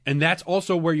 Yeah. And that's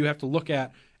also where you have to look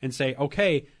at and say,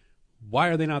 okay, why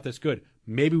are they not this good?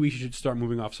 Maybe we should start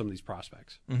moving off some of these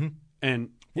prospects. Mm-hmm. And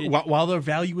while their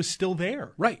value is still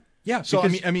there. Right. Yeah. So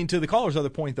I mean, to the caller's other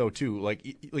point though, too, like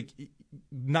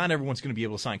not everyone's going to be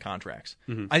able to sign contracts.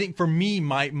 Mm-hmm. I think for me,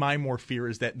 my more fear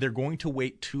is that they're going to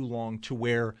wait too long to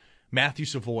where Matthew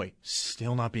Savoy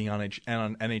still not being on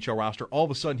an NHL roster. All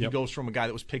of a sudden, he goes from a guy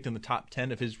that was picked in the top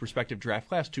 10 of his respective draft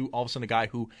class to all of a sudden a guy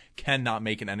who cannot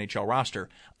make an NHL roster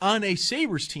on a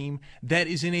Sabres team that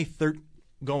is in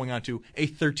going on to a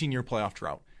 13-year playoff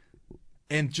drought.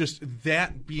 And just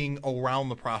that being around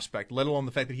the prospect, let alone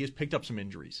the fact that he has picked up some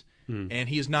injuries, and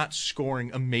he is not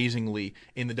scoring amazingly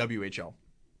in the WHL.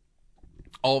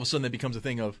 All of a sudden, that becomes a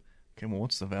thing of, okay, well,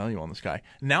 what's the value on this guy?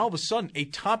 Now, all of a sudden, a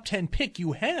top 10 pick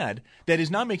you had that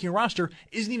is not making a roster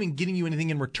isn't even getting you anything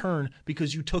in return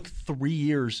because you took 3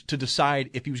 years to decide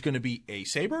if he was going to be a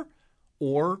Sabre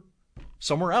or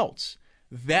somewhere else.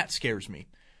 That scares me.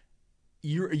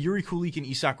 Yuri Kulik and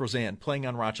Isak Rozan playing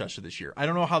on Rochester this year. I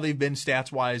don't know how they've been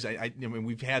stats-wise. I mean,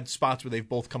 we've had spots where they've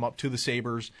both come up to the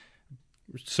Sabres.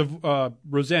 So,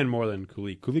 Rozan more than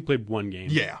Kulik. Kulik played 1 game.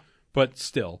 Yeah. But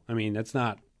still, I mean, that's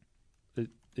not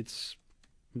 –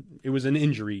 it was an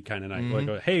injury kind of night. Mm-hmm.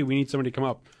 Like, hey, we need somebody to come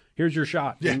up. Here's your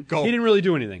shot. Yeah, go. He didn't really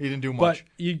do anything. He didn't do much.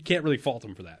 But you can't really fault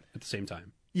him for that at the same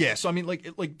time. Yeah, so I mean,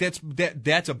 like that's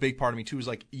a big part of me too. Is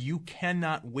like you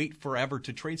cannot wait forever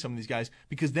to trade some of these guys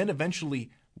because then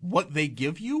eventually what they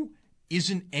give you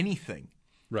isn't anything.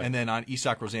 Right. And then on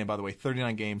Isak Rozan, by the way,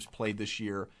 39 games played this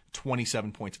year,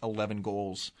 27 points, 11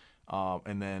 goals,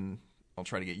 and then I'll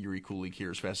try to get Yuri Kulik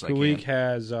here as fast as I can. Kulik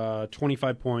has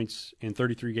 25 points in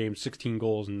 33 games, 16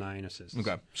 goals, and 9 assists.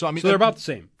 Okay, so I mean, they're about the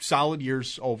same. Solid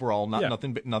years overall.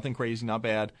 Nothing crazy, not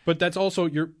bad. But that's also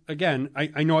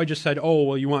I know I just said, oh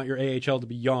well, you want your AHL to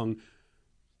be young.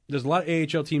 There's a lot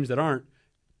of AHL teams that aren't.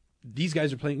 These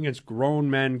guys are playing against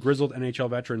grown men, grizzled NHL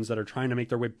veterans that are trying to make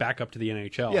their way back up to the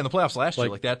NHL. Yeah, in the playoffs last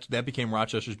year, that became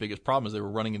Rochester's biggest problem is they were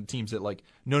running into teams that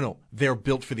no, they're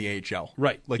built for the AHL.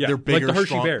 Right. They're bigger, like the Hershey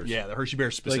strong, Bears. Yeah, the Hershey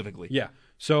Bears specifically.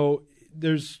 So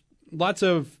there's lots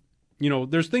of,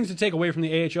 there's things to take away from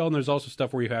the AHL, and there's also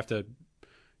stuff where you have to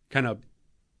kind of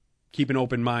keep an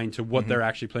open mind to what they're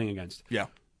actually playing against. Yeah.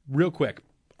 Real quick,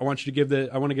 I want to give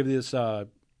this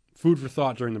food for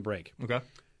thought during the break. Okay.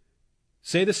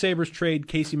 Say the Sabres trade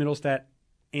Casey Middlestat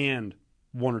and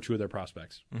one or two of their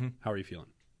prospects. Mm-hmm. How are you feeling?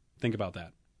 Think about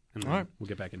that. And then we'll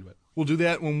get back into it. We'll do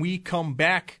that when we come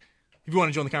back. If you want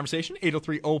to join the conversation,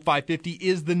 803-0550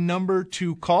 is the number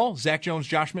to call. Zach Jones,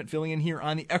 Josh Schmidt filling in here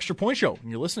on the Extra Point Show.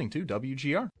 And you're listening to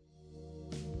WGR.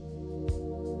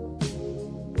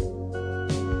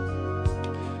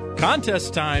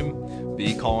 Contest time.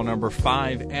 Be call number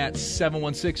 5 at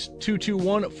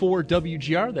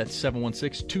 716-221-4WGR. That's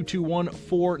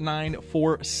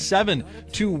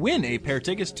 716-221-4947 to win a pair of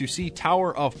tickets to see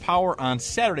Tower of Power on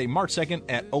Saturday, March 2nd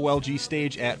at OLG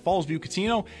Stage at Fallsview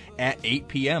Casino at 8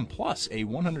 p.m. Plus a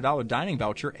 $100 dining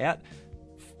voucher at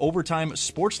Overtime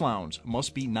Sports Lounge.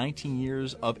 Must be 19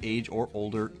 years of age or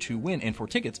older to win. And for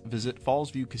tickets, visit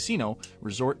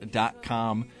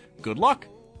FallsviewCasinoResort.com. Good luck.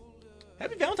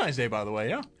 Happy Valentine's Day, by the way,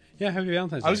 yeah? Yeah, happy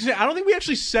Valentine's Day. I was gonna say, I don't think we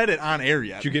actually said it on air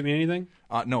yet. Did you get me anything?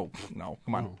 No,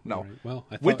 come on, no. Right. Well,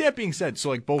 with that being said, so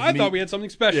like both I thought we had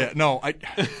something special. Yeah, no.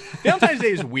 Valentine's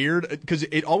Day is weird because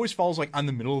it always falls like on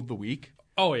the middle of the week.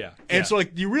 Oh yeah, and so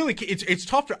like you really, it's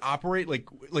tough to operate like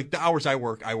the hours I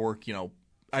work, I work till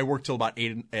about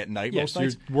 8 at night most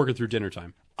nights. You're working through dinner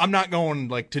time. I'm not going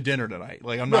like to dinner tonight.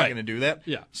 Like I'm not going to do that.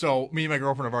 Yeah. So me and my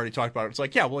girlfriend have already talked about it. It's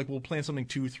like, yeah, we'll plan something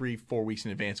 2, 3, 4 weeks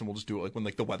in advance, and we'll just do it like when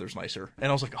like the weather's nicer.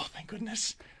 And I was like, oh, thank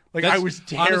goodness. Like I was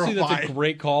terrified. Honestly, that's a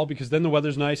great call because then the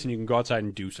weather's nice and you can go outside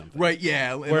and do something. Right?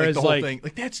 Yeah. And whereas like the whole thing,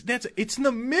 like that's it's in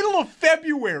the middle of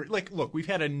February. Like, look, we've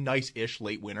had a nice-ish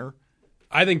late winter.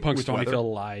 I think Punk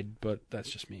Stonyfield lied, but that's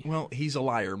just me. Well, he's a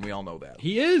liar, and we all know that.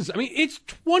 He is. I mean, it's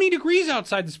 20 degrees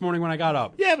outside this morning when I got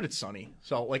up. Yeah, but it's sunny.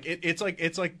 So like it's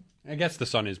like. I guess the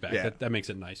sun is back. Yeah. That makes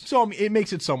it nice. So it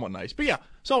makes it somewhat nice. But yeah,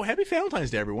 so happy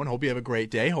Valentine's Day, everyone. Hope you have a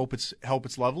great day. Hope it's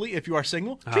lovely. If you are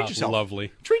single, treat yourself.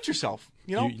 Lovely. Treat yourself.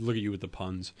 Look at you with the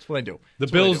puns. That's what I do. The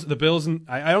Bills, and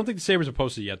I don't think the Sabres have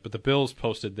posted yet, but the Bills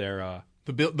posted their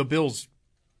the Bills.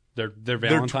 Their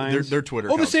Valentine's. Their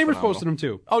Twitter. Oh, the Sabres phenomenal. posted them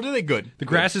too. Oh, did they? Good. The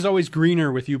grass is always greener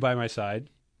with you by my side.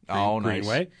 Nice.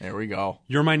 Greenway. There we go.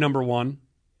 You're my number one.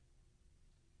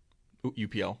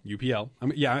 UPL.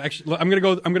 Actually, I'm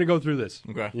gonna go through this.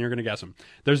 Okay. And you're gonna guess them.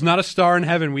 There's not a star in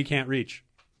heaven we can't reach.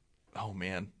 Oh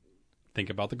man. Think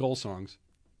about the goal songs.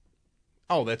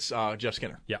 Oh, that's Jeff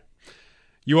Skinner. Yeah.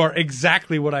 You are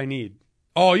exactly what I need.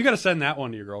 Oh, you got to send that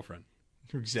one to your girlfriend.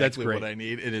 Exactly what I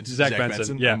need. And it's Zach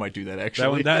Benson. Yeah. I might do that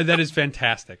actually. That is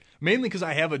fantastic. Mainly because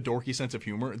I have a dorky sense of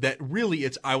humor that really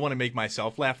I want to make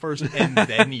myself laugh first and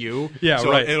then you. Yeah,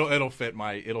 so right. It'll fit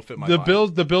my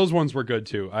The Bills ones were good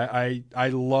too. I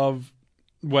love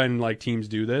when like teams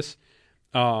do this.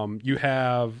 You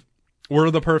have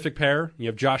we're the perfect pair. You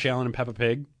have Josh Allen and Peppa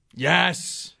Pig.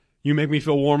 Yes. You make me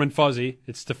feel warm and fuzzy.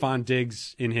 It's Stephon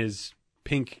Diggs in his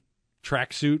pink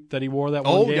tracksuit that he wore that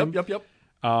one game. Yep.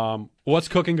 What's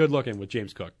Cooking Good Looking with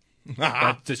James Cook?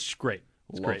 That's just great.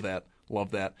 Love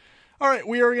that. All right,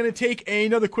 we are going to take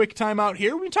another quick time out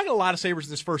here. We've been talking a lot of Sabres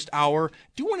this first hour.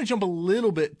 Do want to jump a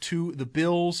little bit to the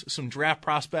Bills, some draft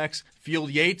prospects.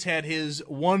 Field Yates had his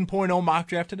 1.0 mock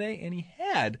draft today, and he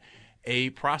had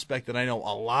a prospect that I know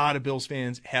a lot of Bills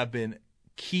fans have been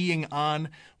keying on.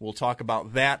 We'll talk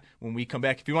about that when we come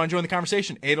back. If you want to join the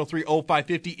conversation,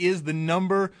 803-0550 is the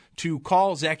number to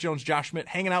call. Zach Jones, Josh Schmidt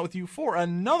hanging out with you for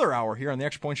another hour here on the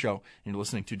Extra Point Show. And you're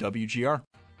listening to WGR.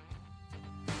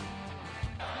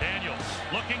 Daniels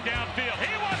looking downfield.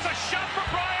 He wants a shot for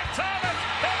Brian Thomas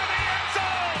into the end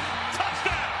zone.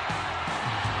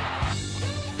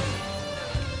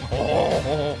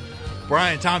 Touchdown.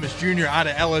 Brian Thomas Jr. out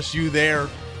of LSU there.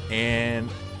 And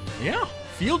yeah,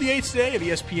 Field Yates today of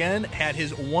ESPN had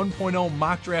his 1.0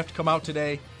 mock draft come out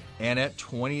today, and at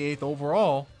 28th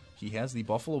overall, he has the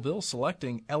Buffalo Bills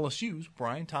selecting LSU's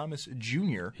Brian Thomas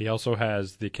Jr. He also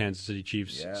has the Kansas City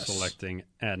Chiefs selecting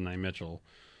Adonai Mitchell.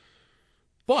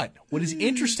 But what is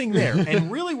interesting there, and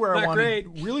really where I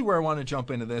want to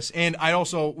jump into this, and I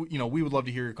also, we would love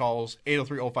to hear your calls,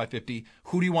 803-0550.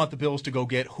 Who do you want the Bills to go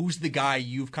get? Who's the guy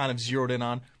you've kind of zeroed in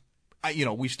on?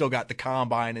 We've still got the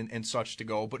combine and such to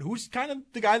go, but who's kind of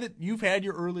the guy that you've had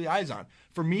your early eyes on?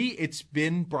 For me, it's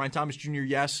been Brian Thomas Jr.,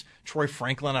 yes. Troy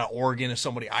Franklin out of Oregon is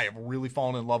somebody I have really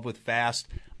fallen in love with fast.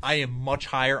 I am much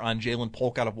higher on Jalen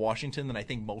Polk out of Washington than I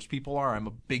think most people are. I'm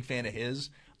a big fan of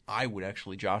his. I would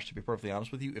actually, Josh, to be perfectly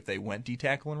honest with you, if they went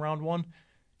D-tackle in round 1,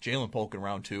 Jalen Polk in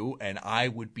round 2, and I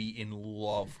would be in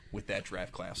love with that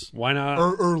draft class. Why not?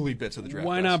 Early bits of the draft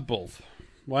class. Why not both?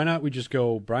 Why not we just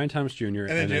go Brian Thomas Jr. and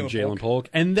then Jalen Jalen Polk?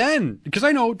 And then, because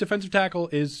I know defensive tackle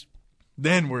is...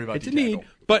 Then worry about it's a need,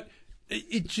 but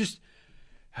it just...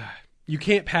 You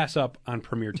can't pass up on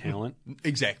premier talent.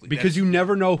 Exactly. Because you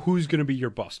never know who's going to be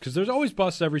your bust. Because there's always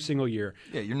busts every single year.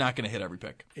 Yeah, you're not going to hit every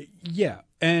pick. Yeah.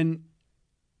 And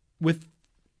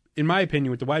in my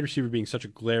opinion, with the wide receiver being such a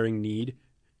glaring need,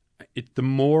 the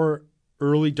more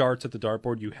early darts at the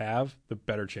dartboard you have, the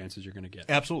better chances you're going to get.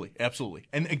 Absolutely. Absolutely.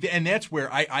 And that's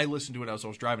where I listened to it as I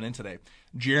was driving in today.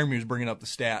 Jeremy was bringing up the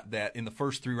stat that in the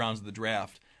first 3 rounds of the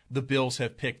draft, the Bills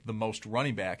have picked the most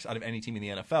running backs out of any team in the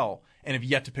NFL and have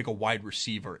yet to pick a wide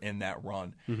receiver in that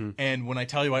run. Mm-hmm. And when I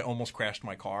tell you I almost crashed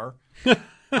my car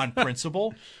on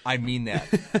principle, I mean that.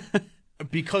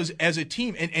 Because as a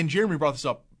team, and Jeremy brought this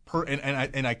up,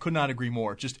 and I could not agree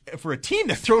more, just for a team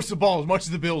that throws the ball as much as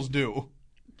the Bills do,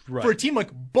 right. For a team like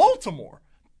Baltimore,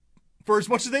 for as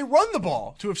much as they run the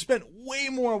ball, to have spent way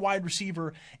more on wide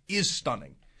receiver is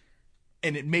stunning.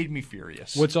 And it made me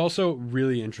furious. What's also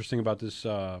really interesting about this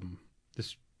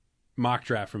this mock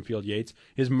draft from Field Yates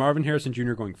is Marvin Harrison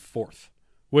Jr. going 4th,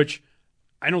 which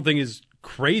I don't think is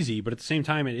crazy, but at the same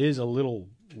time, it is a little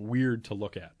weird to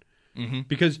look at. Mm-hmm.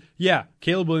 Because, yeah,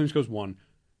 Caleb Williams goes 1,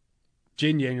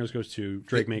 Jaden Daniels goes 2,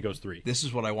 Drake May goes 3. This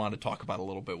is what I wanted to talk about a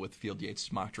little bit with Field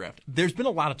Yates' mock draft. There's been a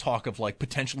lot of talk of like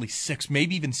potentially 6,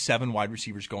 maybe even 7 wide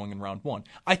receivers going in round 1.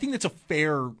 I think that's a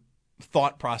fair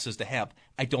thought process to have.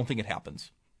 I don't think it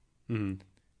happens. Mm-hmm.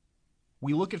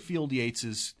 We look at Field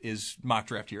Yates' mock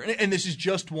draft here, and this is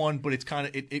just one, but it's kind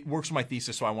of it works with my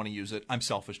thesis, so I want to use it. I'm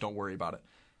selfish. Don't worry about it.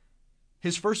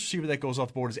 His first receiver that goes off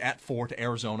the board is at 4 to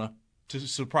Arizona, to the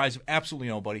surprise of absolutely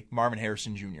nobody, Marvin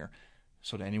Harrison Jr.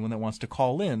 So to anyone that wants to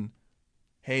call in,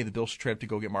 hey, the Bills should trade up to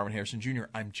go get Marvin Harrison Jr.,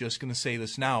 I'm just going to say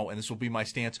this now, and this will be my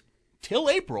stance till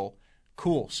April.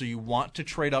 Cool. So you want to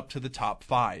trade up to the top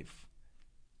 5.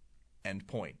 End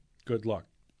point. Good luck.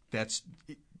 It's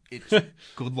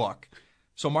good luck.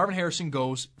 So Marvin Harrison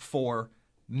goes 4.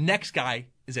 Next guy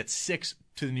is at 6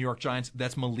 to the New York Giants.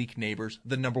 That's Malik Neighbors,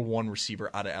 the number 1 receiver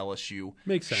out of LSU.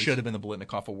 Makes sense. Should have been the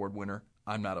Biletnikoff Award winner.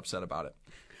 I'm not upset about it.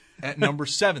 At number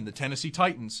 7, the Tennessee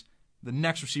Titans. The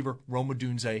next receiver, Rome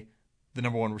Odunze, the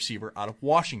number 1 receiver out of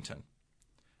Washington.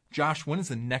 Josh, when is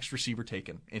the next receiver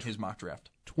taken in his mock draft?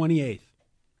 28th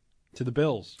to the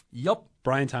Bills. Yup.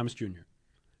 Brian Thomas Jr.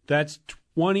 That's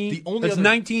 20. That's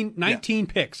 19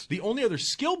 picks. The only other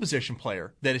skill position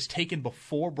player that is taken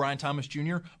before Brian Thomas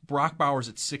Jr., Brock Bowers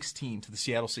at 16 to the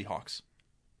Seattle Seahawks.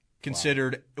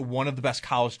 Considered one of the best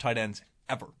college tight ends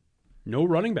ever. No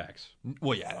running backs.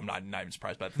 Well, yeah, I'm not even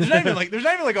surprised by that. There's not even like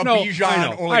a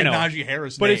Bijan or like a Najee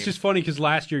Harris But name. it's just funny because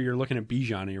last year you're looking at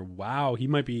Bijan and you're, wow, he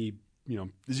might be,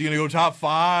 Is he going to go top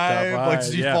 5? Like,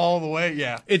 does he fall all the way?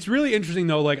 Yeah. It's really interesting,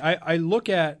 though. Like, I look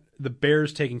at the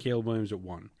Bears taking Caleb Williams at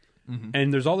 1. Mm-hmm.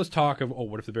 And there's all this talk of,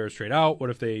 what if the Bears trade out? What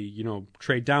if they,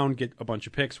 trade down, get a bunch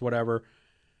of picks, whatever?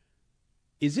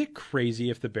 Is it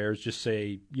crazy if the Bears just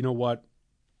say, you know what?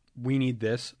 We need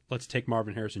this. Let's take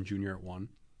Marvin Harrison Jr. at 1.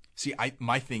 See,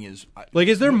 my thing is,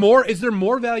 is there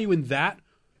more value in that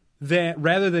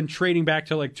rather than trading back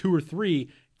to like 2 or 3,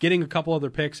 getting a couple other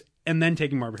picks, and then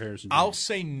taking Marvin Harrison Jr.? I'll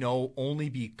say no, only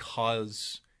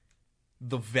because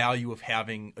the value of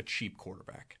having a cheap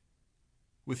quarterback.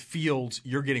 With Fields,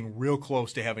 you're getting real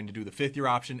close to having to do the 5th-year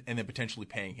option and then potentially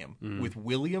paying him. Mm. With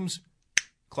Williams,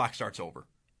 clock starts over.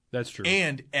 That's true.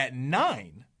 And at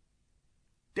 9,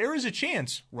 there is a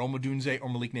chance Rome Odunze or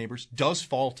Malik Neighbors does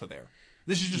fall to there.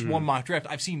 This is just one mock draft.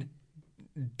 I've seen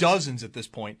dozens at this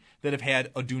point that have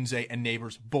had Odunze and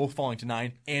Neighbors both falling to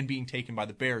 9 and being taken by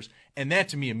the Bears. And that,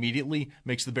 to me, immediately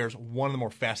makes the Bears one of the more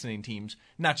fascinating teams,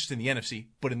 not just in the NFC,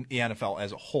 but in the NFL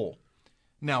as a whole.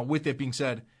 Now, with that being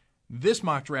said, this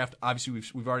mock draft, obviously,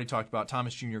 we've already talked about.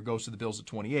 Thomas Jr. goes to the Bills at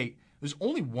 28. There's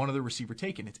only one other receiver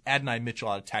taken. It's Adonai Mitchell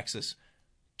out of Texas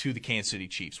to the Kansas City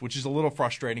Chiefs, which is a little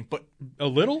frustrating. But a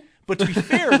little? But to be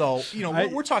fair, though,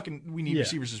 we're talking we need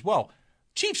receivers as well.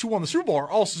 Chiefs, who won the Super Bowl, are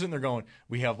also sitting there going,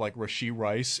 we have like Rashee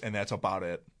Rice, and that's about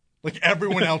it. Like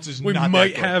everyone else is we not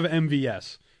might that good. have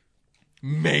MVS.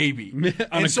 Maybe.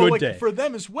 On a good day. For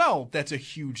them as well, that's a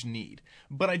huge need.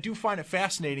 But I do find it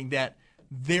fascinating that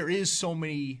there is so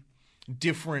many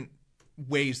different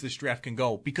ways this draft can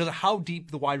go because of how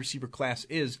deep the wide receiver class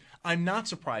is. I'm not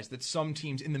surprised that some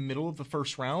teams in the middle of the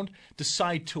first round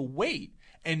decide to wait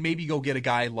and maybe go get a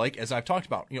guy like, as I've talked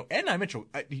about, Adonai Mitchell,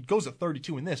 he goes at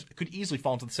 32 in this, could easily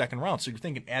fall into the second round. So you're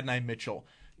thinking Adonai Mitchell.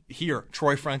 Here,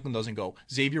 Troy Franklin doesn't go.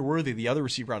 Xavier Worthy, the other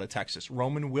receiver out of Texas.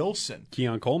 Roman Wilson.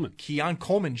 Keon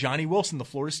Coleman, Johnny Wilson, the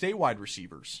Florida State wide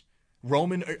receivers.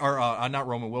 Not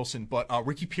Roman Wilson, but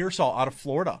Ricky Pearsall out of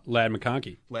Florida. Ladd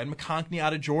McConkey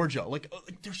out of Georgia. Like,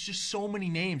 there's just so many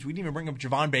names. We didn't even bring up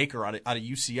Javon Baker out of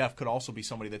UCF. Could also be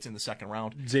somebody that's in the second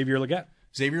round. Xavier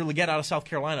Legette out of South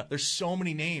Carolina. There's so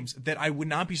many names that I would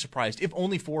not be surprised if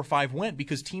only 4 or 5 went,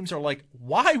 because teams are like,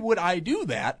 why would I do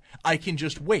that? I can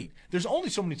just wait. There's only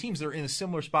so many teams that are in a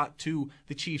similar spot to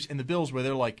the Chiefs and the Bills where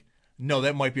they're like, no,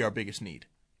 that might be our biggest need.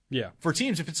 Yeah. For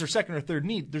teams, if it's their second or third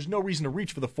need, there's no reason to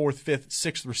reach for the 4th, 5th,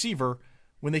 6th receiver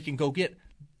when they can go get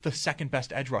the second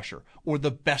best edge rusher or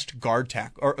the best guard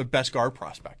or best guard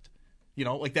prospect. You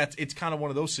know, like it's kind of one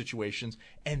of those situations,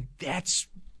 and that's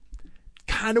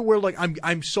kind of where, like,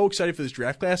 I'm so excited for this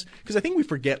draft class, because I think we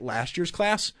forget last year's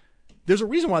class. There's a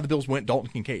reason why the Bills went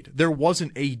Dalton Kincaid. There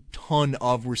wasn't a ton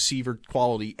of receiver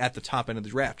quality at the top end of the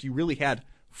draft. You really had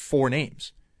 4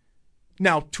 names.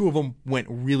 Now, 2 of them went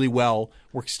really well.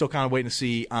 We're still kind of waiting to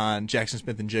see on Jackson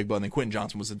Smith and Jigba, and then Quentin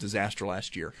Johnson was a disaster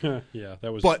last year. Yeah,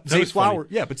 that was. But Zay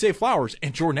Flowers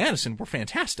and Jordan Addison were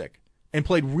fantastic and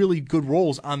played really good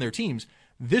roles on their teams.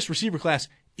 This receiver class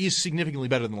is significantly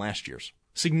better than last year's.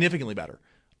 Significantly better.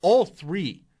 All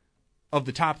 3 of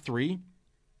the top 3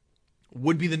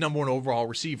 would be the number 1 overall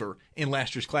receiver in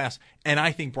last year's class, and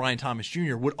I think Brian Thomas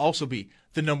Jr. would also be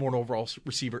the number 1 overall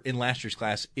receiver in last year's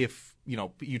class if, you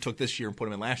know, you took this year and put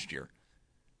him in last year.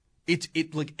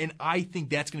 And I think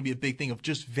that's going to be a big thing of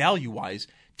just value-wise,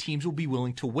 teams will be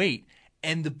willing to wait,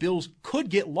 and the Bills could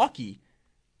get lucky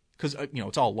because,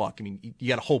 it's all luck. I mean, you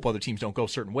got to hope other teams don't go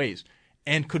certain ways,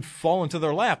 and could fall into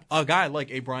their lap. A guy like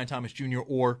a Brian Thomas Jr.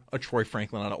 or a Troy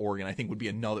Franklin out of Oregon, I think, would be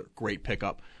another great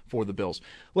pickup for the Bills.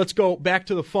 Let's go back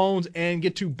to the phones and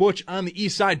get to Butch on the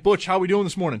east side. Butch, how are we doing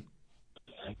this morning?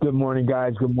 Good morning,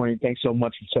 guys. Good morning. Thanks so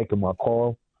much for taking my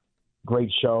call.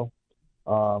 Great show.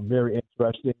 Very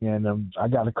interesting. And I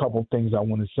got a couple things I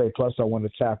want to say. Plus, I want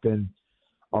to tap in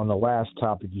on the last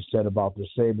topic you said about the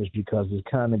Sabres, because it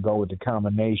kind of go with the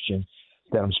combination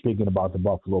that I'm speaking about the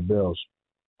Buffalo Bills.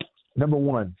 Number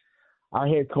one, our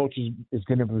head coach is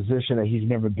in a position that he's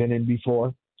never been in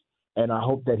before, and I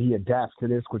hope that he adapts to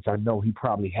this, which I know he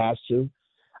probably has to,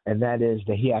 and that is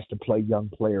that he has to play young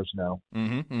players now.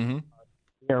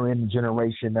 They're in the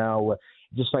generation now,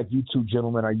 just like you two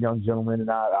gentlemen are young gentlemen,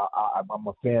 and I'm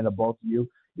a fan of both of you.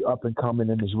 You're up and coming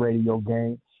in this radio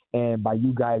game, and by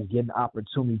you guys getting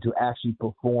opportunity to actually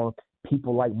perform,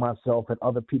 people like myself and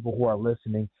other people who are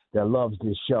listening that loves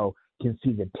this show can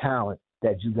see the talent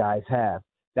that you guys have.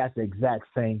 That's the exact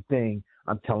same thing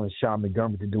I'm telling Sean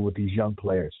McDermott to do with these young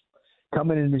players.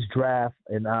 Coming in this draft,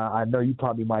 and I know you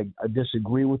probably might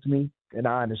disagree with me, and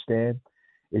I understand,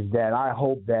 is that I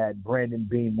hope that Brandon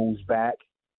Beane moves back,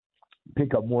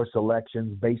 pick up more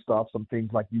selections based off some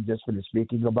things like you just finished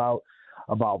speaking about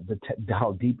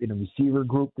how deep in the receiver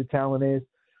group the talent is.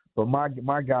 But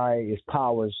my guy is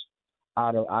Powers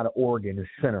out of Oregon, the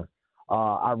center.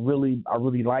 I really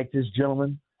like this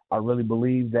gentleman. I really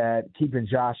believe that keeping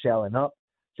Josh Allen up,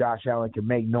 Josh Allen can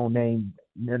make no names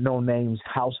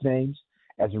house names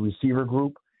as a receiver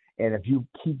group. And if you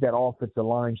keep that offensive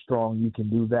line strong, you can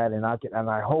do that. And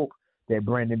I hope that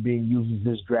Brandon Beane uses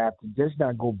this draft to just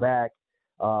not go back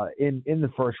in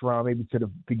the first round, maybe to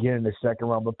the beginning of the second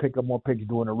round, but pick up more picks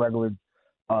during the regular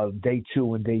day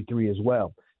 2 and day 3 as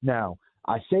well. Now,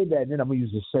 I say that, and then I'm going to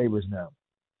use the Sabres now.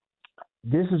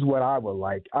 This is what I would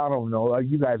like. I don't know.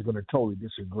 You guys are going to totally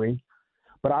disagree.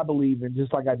 But I believe in,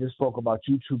 just like I just spoke about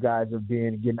you two guys of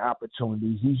getting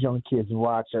opportunities. These young kids in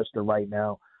Rochester right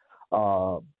now,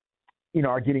 are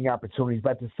getting opportunities.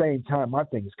 But at the same time, my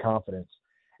thing is confidence.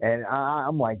 And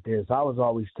I'm like this. I was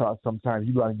always taught sometimes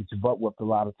you got to get your butt whipped a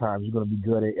lot of times. You're going to be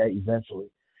good at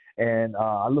eventually. And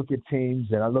I look at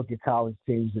teams and I look at college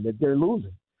teams and they're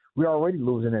losing. We're already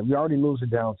losing it. We're already losing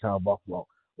downtown Buffalo.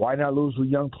 Why not lose with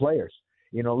young players?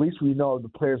 At least we know the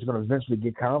players are going to eventually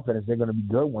get confidence. They're going to be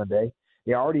good one day.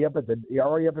 They're already up at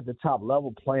the top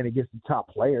level playing against the top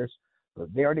players. But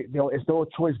it's no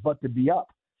choice but to be up.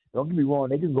 Don't get me wrong.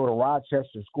 They can go to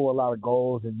Rochester, score a lot of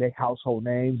goals, and make household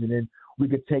names, and then we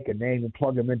could take a name and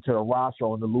plug them into the roster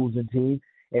on the losing team,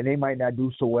 and they might not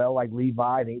do so well like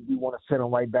Levi. We want to send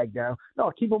them right back down.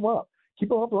 No, keep them up. Keep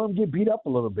them up and let them get beat up a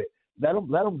little bit. Let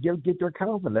them get their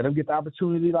confidence. Let them get the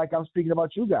opportunity like I'm speaking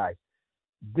about you guys.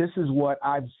 This is what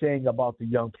I'm saying about the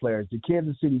young players. The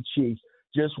Kansas City Chiefs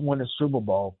just won a Super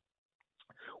Bowl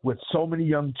with so many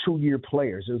young 2-year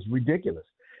players. It was ridiculous.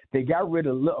 They got rid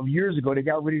of years ago. They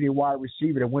got rid of their wide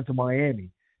receiver that went to Miami.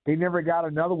 They never got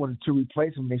another one to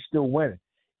replace him. They still win it.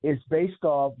 It's based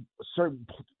off certain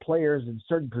players and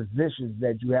certain positions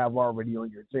that you have already on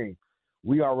your team.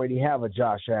 We already have a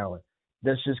Josh Allen.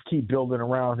 Let's just keep building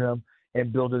around him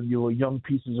and building your young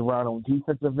pieces around on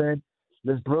defensive end.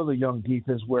 let's build a young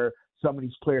defense where some of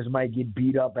these players might get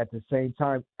beat up at the same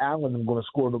time. Allen is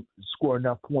going to score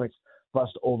enough points for us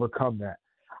to overcome that.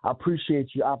 I appreciate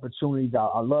your opportunities.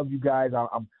 I love you guys.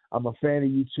 I'm a fan of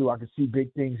you too. I can see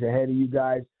big things ahead of you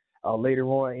guys later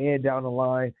on and down the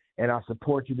line. And I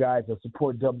support you guys. I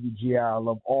support WGR. I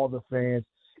love all the fans.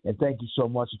 And thank you so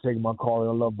much for taking my call. And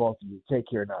I love both of you. Take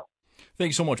care now. Thank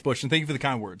you so much, Butch, and thank you for the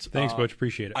kind words. Thanks, Butch.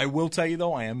 Appreciate it. I will tell you,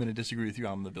 though, I am going to disagree with you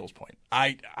on the Bills' point.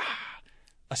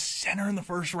 A center in the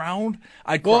first round?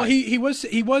 Well, he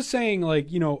was saying,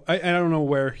 like, you know, I don't know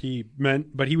where he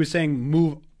meant, but he was saying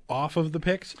move off of the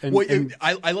picks and,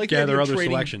 I like gather other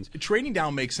selections. Trading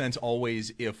down makes sense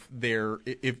always if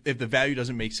the value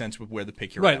doesn't make sense with where the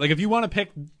pick you're right. at. Like if you want to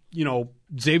pick, you know,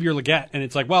 Xavier Legette, and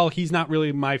it's like, well, he's not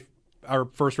really our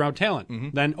first round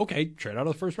talent. Then okay, trade out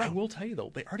of the first round. I will tell you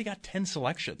though, they already got 10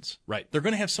 selections. Right. They're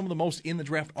going to have some of the most in the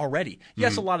draft already.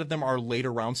 Yes, a lot of them are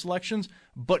later round selections,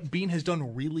 but Bean has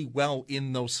done really well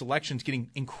in those selections,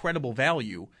 getting incredible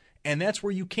value. And that's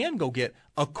where you can go get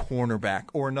a cornerback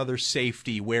or another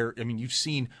safety where, I mean, you've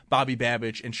seen Bobby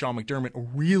Babbage and Sean McDermott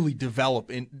really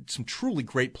develop in some truly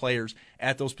great players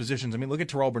at those positions. I mean, look at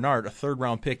Terrell Bernard, a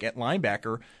third-round pick at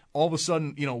linebacker. All of a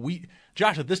sudden, you know,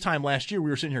 Josh, at this time last year,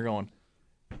 we were sitting here going,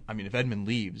 I mean, if Edmund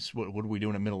leaves, what are we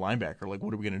doing at middle linebacker? Like,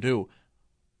 what are we going to do?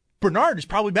 Bernard is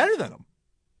probably better than him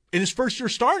in his first year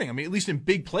starting. I mean, at least in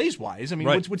big plays wise. I mean,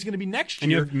 what's going to be next year?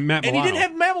 And you have Matt and Milano. he didn't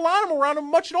have Matt Milano around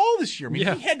him much at all this year. I mean,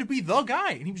 he had to be the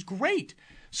guy, and he was great.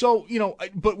 So, you know,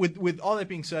 but with all that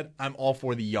being said, I'm all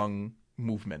for the young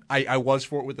movement. I was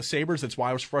for it with the Sabres. That's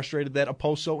why I was frustrated that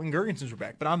Oposo and Girgensons were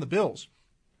back. But on the Bills,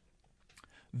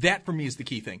 that for me is the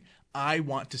key thing. I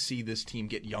want to see this team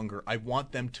get younger. I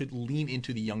want them to lean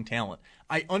into the young talent.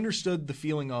 I understood the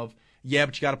feeling of, yeah,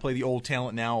 but you got to play the old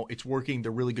talent now. It's working.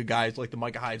 They're really good guys like the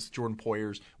Micah Hydes, Jordan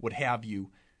Poyers, what have you.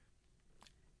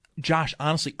 Josh,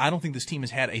 honestly, I don't think this team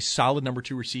has had a solid number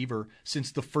 2 receiver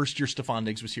since the first year Stephon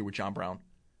Diggs was here with John Brown.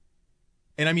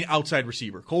 And I mean outside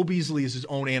receiver. Cole Beasley is his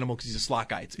own animal because he's a slot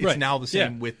guy. It's right. now the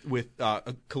same with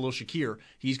Khalil Shakir.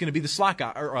 He's going to be the slot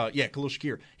guy. Khalil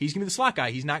Shakir. He's going to be the slot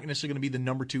guy. He's not necessarily going to be the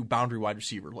number 2 boundary wide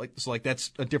receiver. Like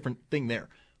that's a different thing there.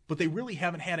 But they really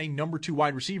haven't had a number 2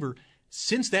 wide receiver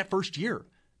since that first year.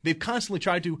 They've constantly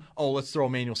tried to, let's throw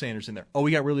Emmanuel Sanders in there. Oh,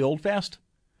 we got really old fast?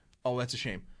 Oh, that's a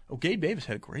shame. Oh, Gabe Davis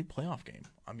had a great playoff game.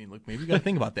 I mean, look, maybe we got to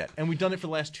think about that. And we've done it for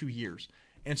the last 2 years.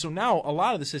 And so now a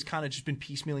lot of this has kind of just been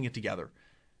piecemealing it together.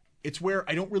 It's where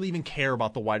I don't really even care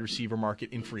about the wide receiver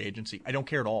market in free agency. I don't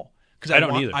care at all. Because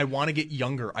I want to get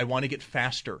younger. I want to get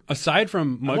faster. I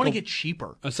want to get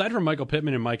cheaper. Aside from Michael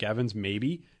Pittman and Mike Evans,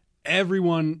 maybe,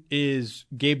 everyone is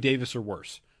Gabe Davis or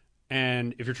worse.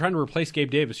 And if you're trying to replace Gabe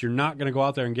Davis, you're not going to go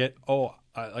out there and get,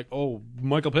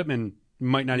 Michael Pittman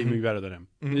might not even be better than him.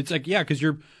 It's like, yeah, because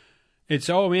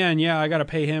I got to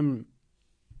pay him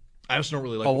I also don't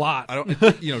really like a lot. I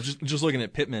don't, just looking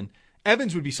at Pittman.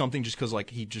 Evans would be something just because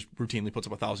he just routinely puts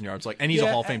up 1,000 yards, and he's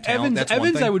a Hall of Fame talent. That's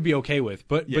Evans one thing. I would be okay with,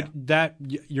 but that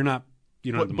you're not.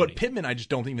 You don't have the money. But Pittman, I just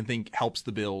don't even think helps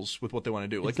the Bills with what they want to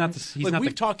do.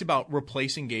 We've talked about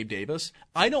replacing Gabe Davis.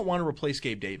 I don't want to replace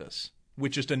Gabe Davis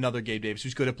with just another Gabe Davis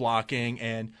who's good at blocking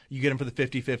and you get him for the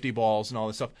 50-50 balls and all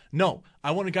this stuff. No,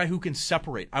 I want a guy who can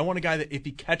separate. I want a guy that if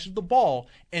he catches the ball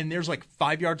and there's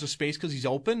 5 yards of space because he's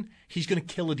open, he's going to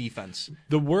kill a defense.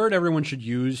 The word everyone should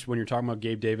use when you're talking about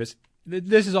Gabe Davis,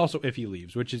 this is also if he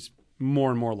leaves, which is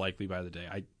more and more likely by the day.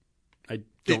 I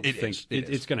don't think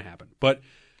it's going to happen. But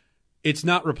it's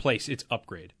not replace, it's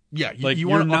upgrade. Yeah, you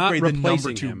want to upgrade the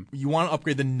number 2. You want to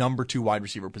upgrade the number 2 wide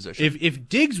receiver position. If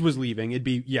Diggs was leaving, it'd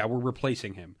be we're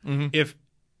replacing him. Mm-hmm. If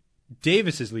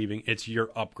Davis is leaving, it's you're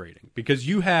upgrading because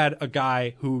you had a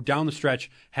guy who down the stretch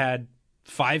had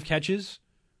 5 catches.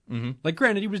 Mm-hmm.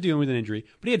 Granted, he was dealing with an injury,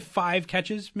 but he had 5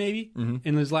 catches maybe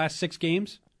in his last 6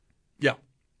 games. Yeah,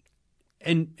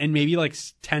 and maybe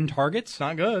 10 targets.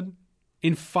 Not good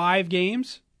in 5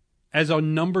 games. As a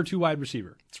number 2 wide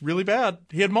receiver. It's really bad.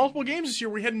 He had multiple games this year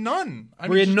where he had none.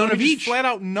 He had none of each. Flat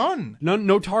out none.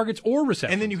 No targets or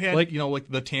receptions. And then you had,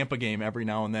 the Tampa game every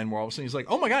now and then where all of a sudden he's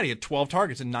oh my God, he had 12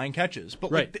 targets and 9 catches.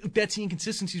 But that's the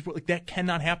inconsistencies where that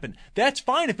cannot happen. That's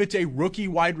fine if it's a rookie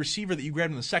wide receiver that you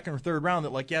grabbed in the 2nd or 3rd round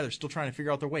that they're still trying to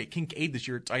figure out their way. Kincaid this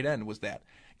year at tight end was that.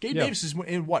 Gabe Davis is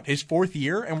in his 4th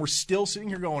year and we're still sitting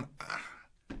here going,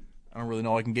 I don't really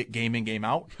know I can get game in, game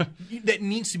out. That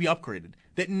needs to be upgraded.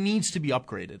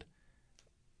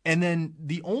 And then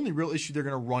the only real issue they're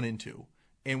going to run into,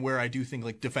 and where I do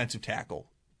think defensive tackle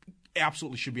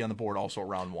absolutely should be on the board also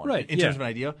around 1. Right, in terms of an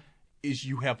idea, is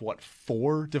you have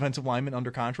 4 defensive linemen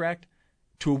under contract,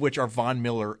 2 of which are Von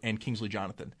Miller and Kingsley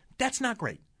Jonathan. That's not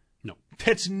great. No.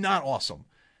 That's not awesome.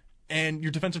 And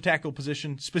your defensive tackle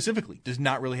position specifically does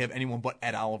not really have anyone but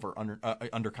Ed Oliver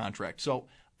under contract. So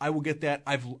I will get that.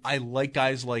 I like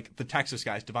guys like the Texas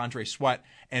guys, Devondre Sweat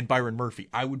and Byron Murphy.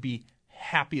 I would be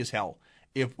happy as hell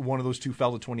if one of those two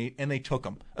fell to 28 and they took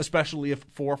them, especially if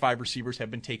 4 or 5 receivers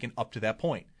have been taken up to that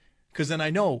point. Because then I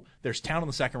know there's talent in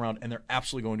the second round and they're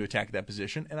absolutely going to attack that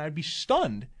position. And I'd be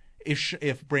stunned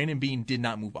if Brandon Beane did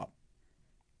not move up.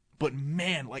 But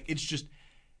man, like it's just...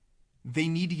 They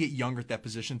need to get younger at that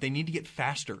position. They need to get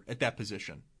faster at that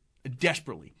position.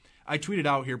 Desperately. I tweeted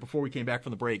out here before we came back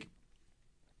from the break,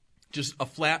 just a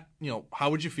flat, how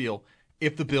would you feel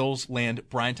if the Bills land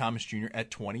Brian Thomas Jr.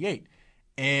 at 28?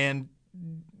 And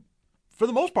for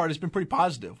the most part, it's been pretty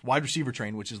positive. Wide receiver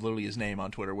train, which is literally his name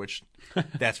on Twitter, which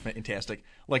that's fantastic.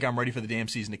 Like I'm ready for the damn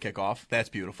season to kick off. That's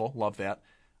beautiful. Love that.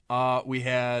 We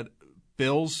had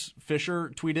Bills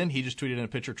Fisher tweet in. He just tweeted in a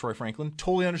picture of Troy Franklin.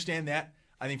 Totally understand that.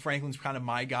 I think Franklin's kind of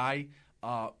my guy.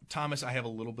 Thomas, I have a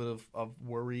little bit of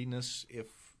worriness if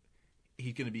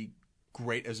he's going to be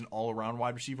great as an all-around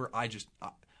wide receiver.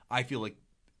 I feel like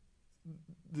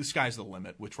the sky's the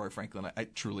limit with Troy Franklin. I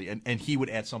truly, and he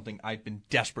would add something I've been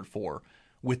desperate for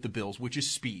with the Bills, which is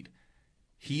speed.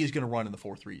 He is going to run in the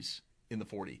 4.3s in the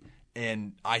 40,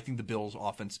 and I think the Bills'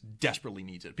 offense desperately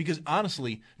needs it because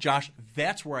honestly, Josh,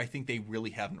 that's where I think they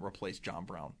really haven't replaced John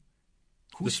Brown.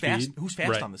 Who's fast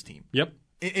right. on this team? Yep.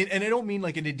 And I don't mean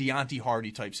like in a Deontay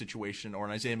Hardy type situation or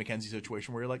an Isaiah McKenzie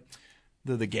situation where you're like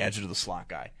the gadget of the slot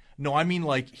guy. No, I mean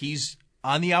like he's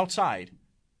on the outside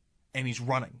and he's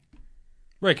running.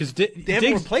 Right, because they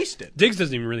haven't replaced it. Diggs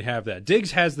doesn't even really have that.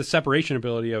 Diggs has the separation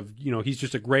ability of, he's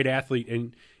just a great athlete,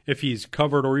 and if he's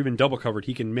covered or even double covered,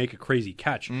 he can make a crazy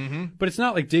catch. Mm-hmm. But it's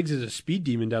not like Diggs is a speed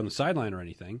demon down the sideline or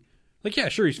anything. Like, yeah,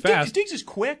 sure, he's fast. Diggs is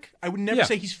quick. I would never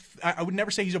say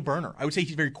he's a burner. I would say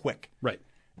he's very quick. Right.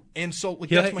 And so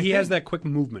he has that quick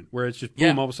movement where it's just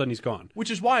boom, all of a sudden he's gone.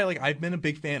 Which is why I've been a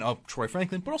big fan of Troy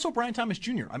Franklin, but also Brian Thomas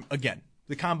Jr. Again,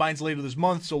 the combine's later this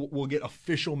month, so we'll get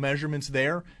official measurements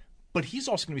there. But he's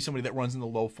also going to be somebody that runs in the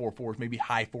low 4.4s, maybe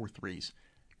high 4.3s.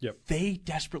 Yep. They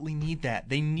desperately need that.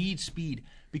 They need speed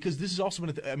because this has also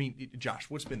been. Josh,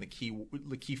 what's been the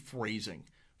key phrasing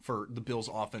for the Bills'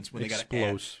 offense when they got to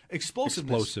add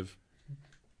explosiveness? Explosive.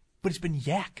 But it's been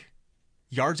yak.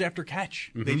 Yards after catch.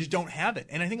 Mm-hmm. They just don't have it.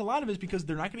 And I think a lot of it is because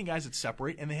they're not getting guys that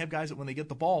separate, and they have guys that when they get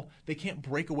the ball, they can't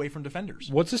break away from defenders.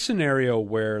 What's a scenario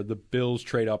where the Bills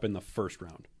trade up in the first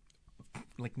round?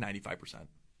 Like 95%.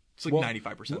 It's like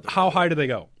 95%. How high do they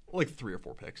go? Like 3 or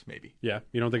 4 picks, maybe. Yeah,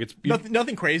 you don't think it's...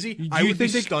 Nothing crazy. I would be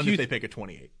stunned if they pick a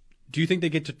 28. Do you think they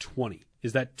get to 20?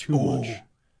 Is that too much?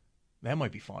 That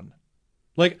might be fun.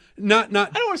 Like, not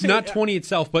 20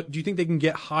 itself, but do you think they can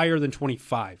get higher than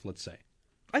 25, let's say?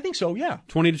 I think so, yeah.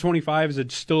 20 to 25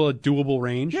 is still a doable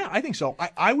range? Yeah, I think so.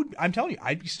 I'm telling you,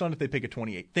 I'd be stunned if they pick a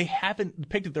 28. They haven't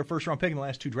picked at their first round pick in the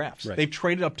last 2 drafts. Right. They've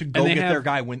traded up to go get their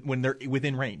guy when they're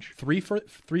within range. 3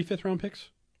 fifth round picks?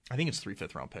 I think it's 3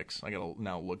 fifth round picks. I got to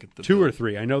now look at the 2 or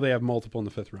 3. I know they have multiple in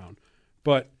the 5th round.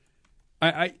 But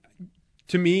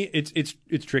to me, it's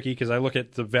tricky because I look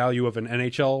at the value of an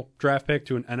NHL draft pick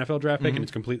to an NFL draft pick, and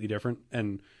it's completely different.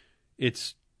 And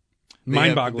it's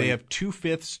mind-boggling. They have 2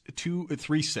 fifths,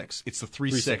 3 sixths. It's the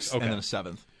 3 sixths and then a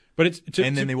 7th. But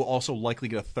then they will also likely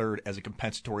get a 3rd as a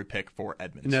compensatory pick for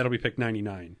Edmonds. And that'll be pick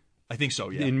 99. I think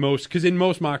so, yeah. In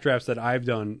most mock drafts that I've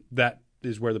done, that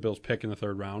is where the Bills pick in the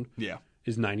 3rd round. Yeah.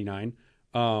 Is 99.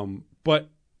 But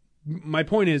my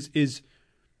point is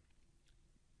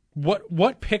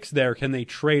what picks there can they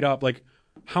trade up? Like,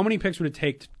 how many picks would it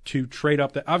take to trade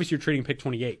up? That obviously you're trading pick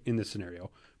 28 in this scenario,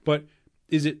 but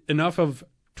is it enough of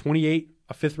 28,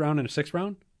 a 5th round, and a 6th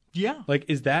round? Yeah. Like,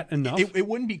 is that enough? It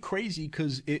wouldn't be crazy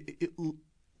because it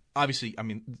obviously,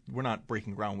 we're not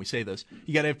breaking ground when we say this.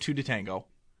 You got to have 2 to tango.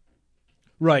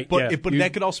 Right. But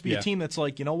that could also be a team that's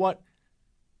like, you know what?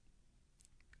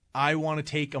 I want to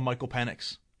take a Michael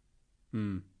Penix.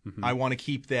 Mm-hmm. I want to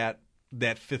keep that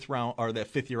 5th round or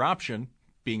that 5th year option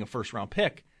being a 1st round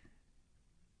pick.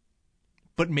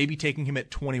 But maybe taking him at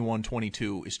 21,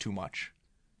 22 is too much.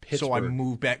 So I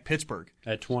move back Pittsburgh.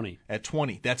 At 20. At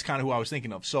 20. That's kind of who I was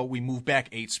thinking of. So we move back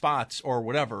 8 spots or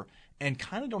whatever and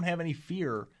kind of don't have any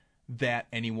fear that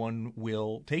anyone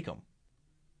will take him.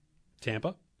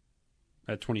 Tampa?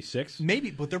 At 26? Maybe,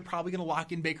 but they're probably going to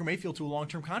lock in Baker Mayfield to a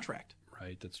long-term contract.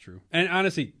 Right, that's true. And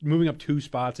honestly, moving up 2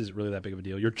 spots isn't really that big of a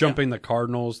deal. You're jumping the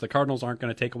Cardinals. The Cardinals aren't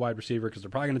going to take a wide receiver because they're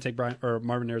probably going to take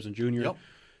Marvin Harrison Jr. Yep.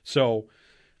 So,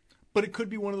 but it could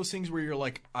be one of those things where you're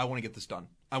like, I want to get this done.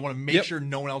 I want to make sure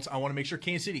no one else. I want to make sure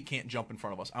Kansas City can't jump in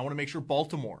front of us. I want to make sure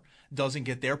Baltimore doesn't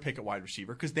get their pick at wide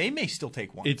receiver because they may still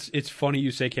take one. It's funny you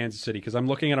say Kansas City because I'm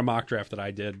looking at a mock draft that I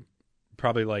did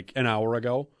probably like an hour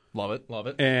ago Love it. Love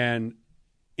it. And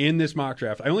in this mock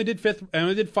draft, I only did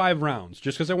 5 rounds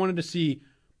just because I wanted to see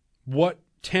what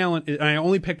talent. And I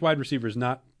only picked wide receivers,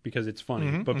 not because it's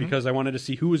funny, but because I wanted to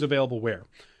see who was available where.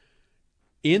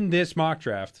 In this mock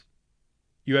draft,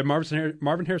 you had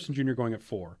Marvin Harrison Jr. going at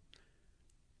 4.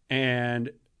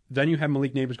 And then you have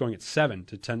Malik Neighbors going at 7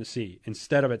 to Tennessee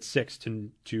instead of at 6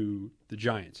 to the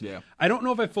Giants. Yeah. I don't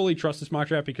know if I fully trust this mock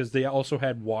draft because they also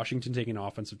had Washington taking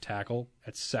offensive tackle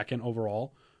at 2nd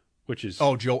overall, which is...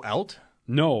 Oh, Joe Alt?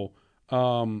 No.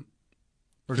 Or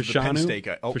is it the Penn State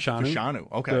guy? Oh,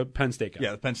 Fashanu. Okay. The Penn State guy.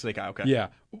 Yeah, the Penn State guy. Okay. Yeah.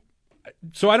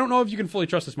 So I don't know if you can fully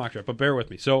trust this mock draft, but bear with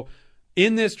me. So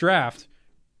in this draft,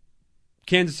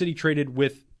 Kansas City traded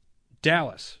with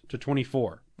Dallas to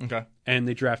 24. Okay. And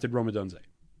they drafted Rome Odunze.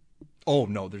 Oh,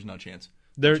 no, there's no chance.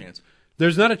 There's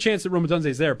not a chance that Rome Odunze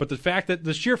is there, but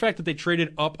the sheer fact that they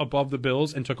traded up above the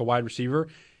Bills and took a wide receiver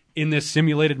in this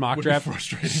simulated mock draft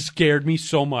scared me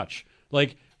so much.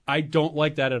 Like, I don't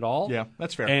like that at all. Yeah,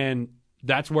 that's fair. And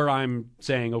that's where I'm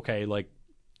saying, okay, like,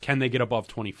 can they get above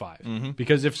 25?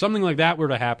 Because if something like that were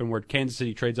to happen where Kansas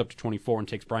City trades up to 24 and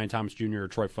takes Brian Thomas Jr. or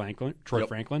Troy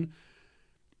Franklin,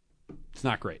 it's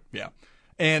not great. Yeah.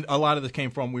 And a lot of this came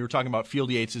from, we were talking about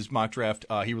Field Yates' mock draft.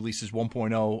 He released his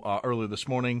 1.0 earlier this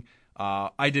morning.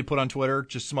 I did put on Twitter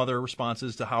just some other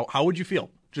responses to how would you feel?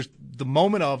 Just the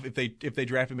moment of if they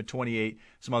draft him at 28,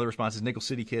 some other responses. Nickel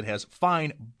City Kid has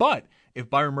fine, but if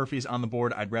Byron Murphy is on the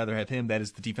board, I'd rather have him. That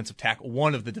is the defensive tackle,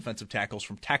 one of the defensive tackles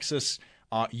from Texas.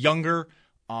 Younger,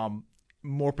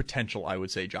 more potential, I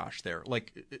would say, Josh, there.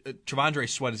 Like, Travondre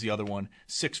Sweat is the other one,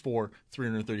 6'4",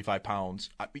 335 pounds.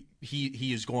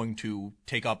 He is going to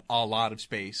take up a lot of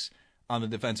space on the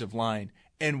defensive line.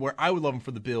 And where I would love him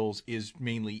for the Bills is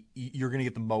mainly you're going to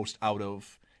get the most out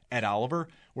of Ed Oliver,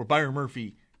 where Byron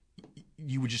Murphy,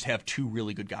 you would just have 2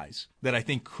 really good guys that I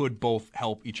think could both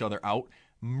help each other out.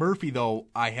 Murphy, though,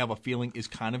 I have a feeling is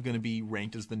kind of going to be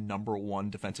ranked as the number 1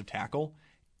 defensive tackle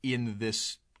in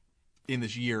this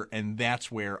year, and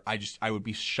that's where I would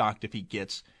be shocked if he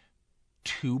gets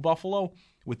to Buffalo.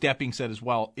 With that being said as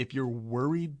well, if you're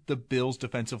worried the Bills'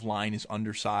 defensive line is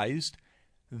undersized,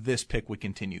 this pick would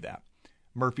continue that.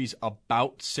 Murphy's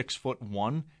about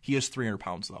 6'1". He is 300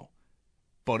 pounds, though.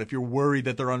 But if you're worried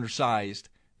that they're undersized,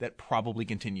 that probably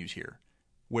continues here.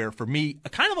 Where, for me,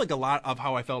 kind of like a lot of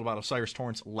how I felt about Osiris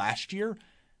Torrance last year,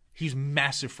 he's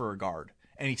massive for a guard,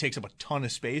 and he takes up a ton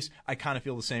of space. I kind of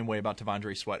feel the same way about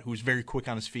Tavondre Sweat, who's very quick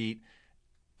on his feet.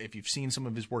 If you've seen some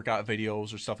of his workout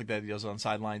videos or stuff like that he does on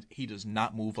sidelines, he does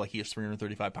not move like he is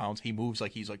 335 pounds. He moves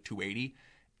like he's like 280.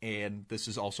 And this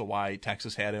is also why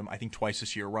Texas had him, I think, twice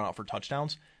this year run out for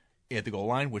touchdowns at the goal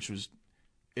line, which was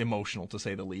emotional to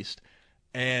say the least.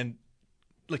 And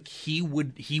like he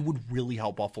would really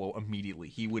help Buffalo immediately.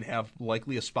 He would have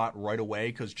likely a spot right away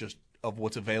because just of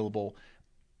what's available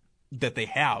that they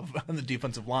have on the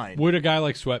defensive line. Would a guy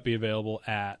like Sweat be available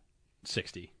at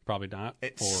 60? Probably not.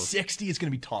 At 60, it's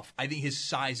going to be tough. I think his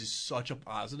size is such a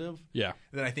positive that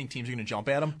I think teams are going to jump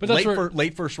at him. But that's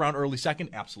late first round, early second,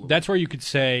 absolutely. That's where you could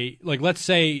say, like, let's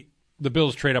say the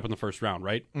Bills trade up in the first round,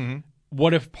 right? Mm-hmm.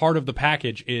 What if part of the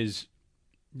package is,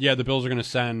 the Bills are going to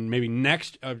send maybe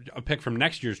a pick from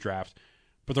next year's draft,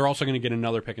 but they're also going to get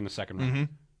another pick in the second round.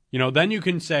 Mm-hmm. You know, then you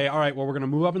can say, all right, well, we're going to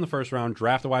move up in the first round,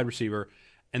 draft a wide receiver,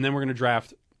 and then we're going to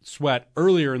draft Sweat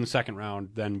earlier in the second round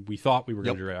than we thought we were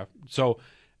going to draft. So,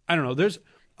 I don't know.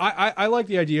 I like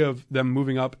the idea of them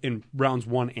moving up in rounds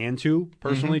 1 and 2,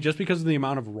 personally, just because of the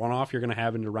amount of runoff you're going to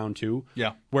have into round 2.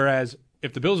 Yeah. Whereas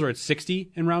if the Bills are at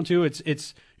 60 in round 2,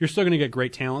 it's you're still going to get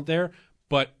great talent there,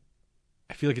 but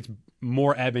I feel like it's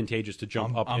more advantageous to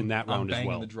jump up in that round as well. I'm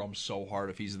banging the drum so hard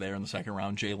if he's there in the second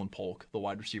round. Jalen Polk, the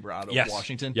wide receiver out of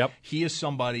Washington. Yep. He is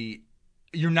somebody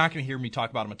you're not going to hear me talk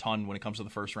about him a ton when it comes to the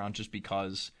first round, just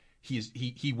because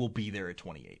he will be there at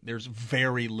 28. There's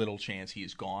very little chance he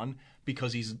is gone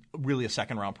because he's really a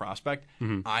second round prospect.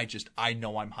 I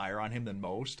know I'm higher on him than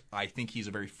most. I think he's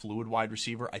a very fluid wide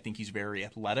receiver. I think he's very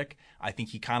athletic. I think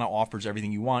he kind of offers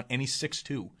everything you want, and he's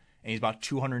 6'2". And he's about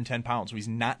 210 pounds, so he's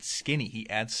not skinny. He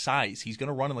adds size. He's going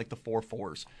to run in like the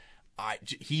 4.4s.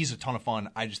 He's a ton of fun.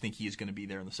 I just think he is going to be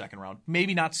there in the second round.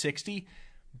 Maybe not 60,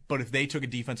 but if they took a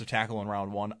defensive tackle in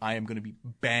round 1, I am going to be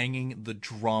banging the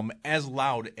drum as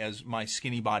loud as my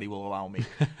skinny body will allow me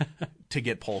to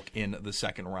get Polk in the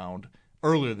second round.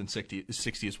 Earlier than 60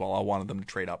 as well. I wanted them to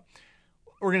trade up.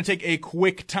 We're going to take a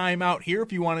quick time out here.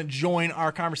 If you want to join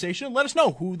our conversation, let us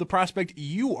know who the prospect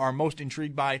you are most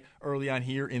intrigued by early on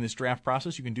here in this draft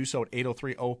process. You can do so at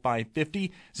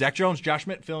 803-0550. Zach Jones, Josh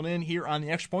Schmidt filling in here on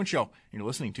the Extra Point Show. You're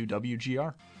listening to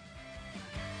WGR.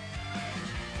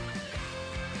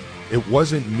 It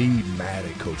wasn't me mad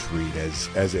at Coach Reed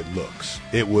as it looks.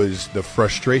 It was the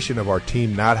frustration of our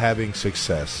team not having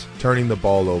success, turning the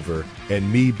ball over,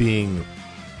 and me being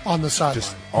on the sideline.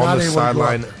 Just on the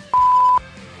sideline.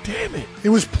 Damn it. It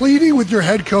was pleading with your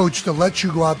head coach to let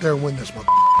you go out there and win this,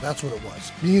 That's what it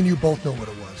was. Me and you both know what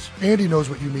it was. Andy knows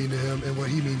what you mean to him and what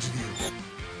he means to you.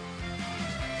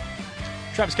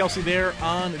 Travis Kelce there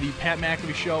on the Pat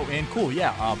McAfee show, and cool,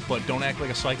 yeah, but don't act like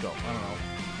a psycho. I don't know.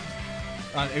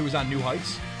 It was on New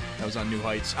Heights. That was on New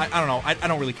Heights. I don't know. I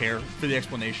don't really care for the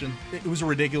explanation. It was a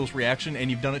ridiculous reaction,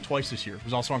 and you've done it twice this year. It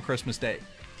was also on Christmas Day.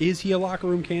 Is he a locker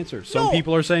room cancer? Some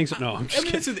people are saying so. No, I'm just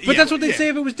kidding. But that's what they'd say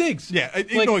if it was Diggs. Yeah,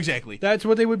 no, exactly. That's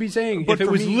what they would be saying But if it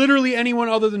was me, literally anyone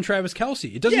other than Travis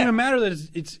Kelce. It doesn't even matter that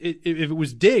if it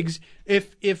was Diggs.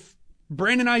 If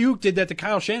Brandon Ayuk did that to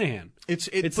Kyle Shanahan, it's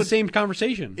the same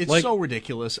conversation. It's so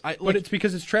ridiculous. But it's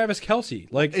because it's Travis Kelce.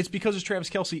 It's because it's Travis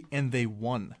Kelce, and they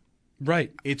won.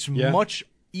 Right. It's much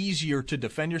easier to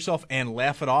defend yourself and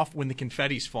laugh it off when the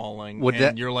confetti's falling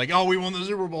you're like, oh, we won the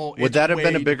Super Bowl. Would that have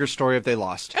been a bigger story if they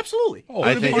lost? Absolutely.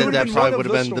 I think that probably would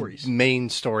have been the main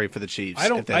story for the Chiefs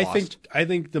if they lost. I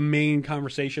think the main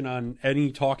conversation on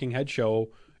any talking head show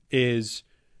is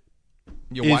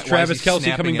Travis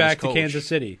Kelce coming back to Kansas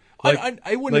City.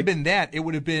 I wouldn't have been that. It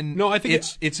would have been. No, I think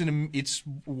it's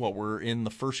what we're in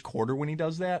the first quarter when he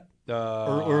does that.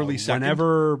 Early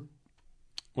second.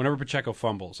 Whenever Pacheco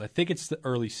fumbles, I think it's the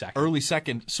early second. Early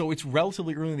second. So it's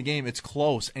relatively early in the game. It's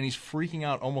close, and he's freaking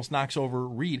out, almost knocks over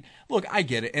Reed. Look, I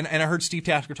get it. And I heard Steve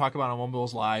Tasker talk about on One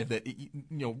Bills Live that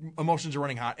emotions are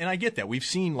running hot, and I get that. We've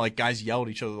seen guys yell at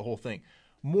each other the whole thing.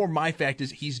 More my fact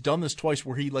is he's done this twice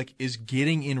where he is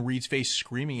getting in Reed's face,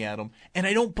 screaming at him, and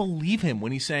I don't believe him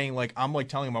when he's saying I'm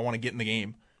telling him I want to get in the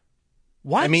game.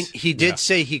 What? I mean, he did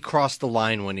say he crossed the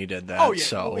line when he did that. Oh, yeah.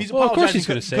 So. Well, he's of course he's apologizing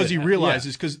going to say because he that.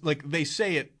 realizes, because they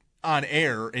say it on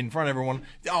air in front of everyone.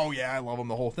 Oh, yeah, I love him,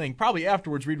 the whole thing. Probably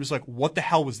afterwards, Reed was like, what the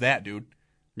hell was that, dude?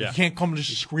 Yeah. You can't come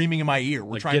just screaming in my ear.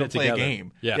 We're trying to play a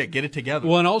game. Yeah, get it together.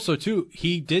 Well, and also, too,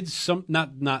 he did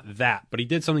not that, but he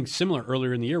did something similar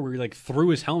earlier in the year where he threw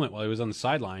his helmet while he was on the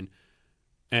sideline.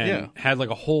 And had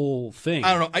a whole thing.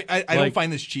 I don't know. I don't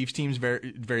find this Chiefs team's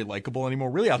very, very likable anymore.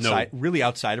 Really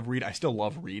outside of Reed, I still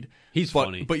love Reed. He's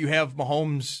funny. But you have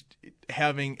Mahomes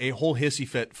having a whole hissy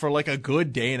fit for a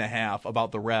good day and a half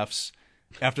about the refs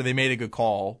after they made a good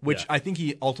call, which I think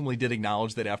he ultimately did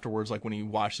acknowledge that afterwards, when he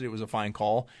watched it, it was a fine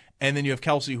call. And then you have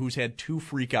Kelce, who's had 2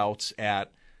 freakouts at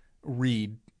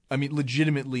Reed. I mean,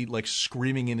 legitimately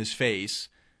screaming in his face.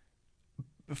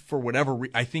 For whatever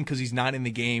I think because he's not in the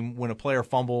game when a player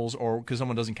fumbles or because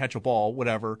someone doesn't catch a ball,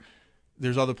 whatever.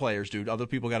 There's other players, dude. Other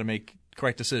people got to make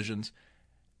correct decisions.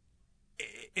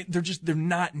 They're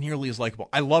not nearly as likable.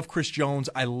 I love Chris Jones.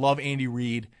 I love Andy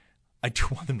Reid. I do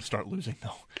want them to start losing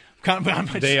though.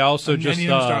 They also just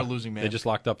start losing, man. They just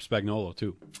locked up Spagnuolo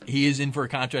too. He is in for a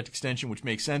contract extension, which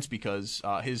makes sense because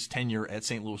his tenure at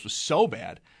St. Louis was so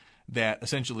bad that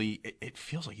essentially it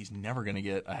feels like he's never going to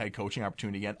get a head coaching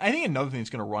opportunity again. I think another thing that's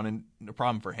going to run into a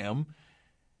problem for him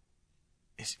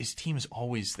is his team is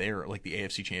always there, like the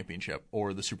AFC Championship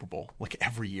or the Super Bowl,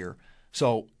 every year.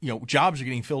 So, jobs are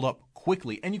getting filled up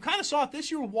quickly. And you kind of saw it this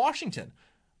year with Washington.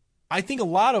 I think a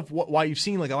lot of why you've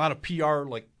seen a lot of PR,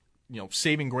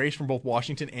 saving grace from both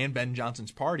Washington and Ben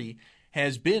Johnson's party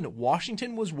has been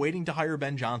Washington was waiting to hire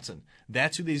Ben Johnson.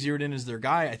 That's who they zeroed in as their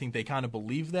guy. I think they kind of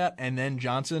believed that. And then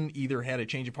Johnson either had a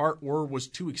change of heart or was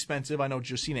too expensive. I know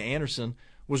Josina Anderson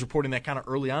was reporting that kind of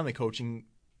early on in the coaching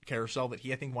carousel that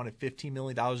he, I think, wanted $15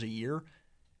 million a year.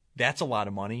 That's a lot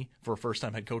of money for a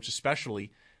first-time head coach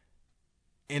especially.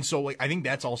 And so I think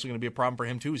that's also going to be a problem for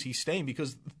him too is he's staying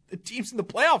because the team's in the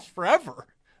playoffs forever.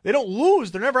 They don't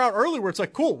lose. They're never out early where it's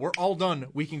cool, we're all done.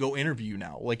 We can go interview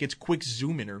now. It's quick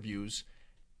Zoom interviews.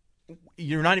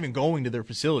 You're not even going to their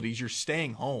facilities. You're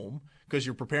staying home because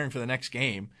you're preparing for the next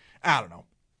game. I don't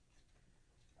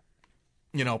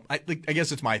know. I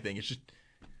guess it's my thing. It's just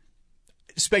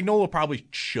Spagnuolo probably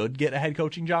should get a head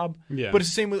coaching job. Yeah. But it's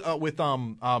the same with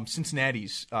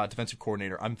Cincinnati's defensive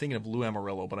coordinator. I'm thinking of Lou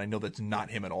Amarillo, but I know that's not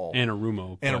him at all.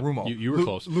 Anarumo. You were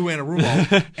close. Lou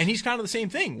Anarumo. And he's kind of the same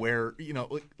thing where,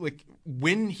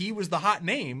 when he was the hot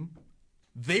name,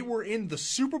 they were in the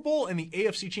Super Bowl and the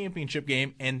AFC Championship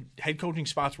game, and head coaching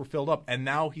spots were filled up, and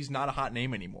now he's not a hot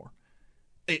name anymore.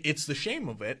 It's the shame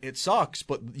of it. It sucks,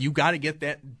 but you got to get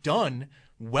that done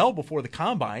well before the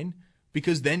combine.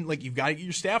 Because then, you've got to get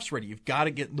your staffs ready. You've got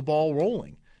to get the ball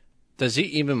rolling. Does he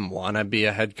even want to be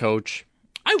a head coach?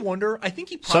 I wonder. I think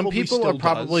he probably Some people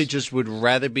probably just would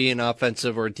rather be an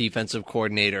offensive or defensive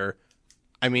coordinator.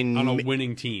 I mean, on a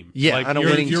winning team. Yeah, on a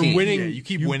winning team. You're winning. Yeah, you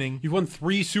keep winning. You've won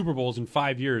 3 Super Bowls in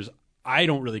 5 years. I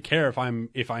don't really care if I'm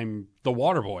the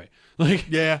water boy. Like,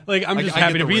 yeah, like I'm just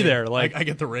happy to be there. Like, I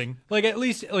get the ring. Like, at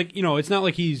least, like, it's not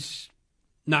like he's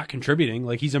not contributing.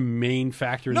 Like, he's a main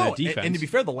factor in that defense. And to be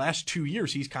fair, the last 2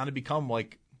 years he's kind of become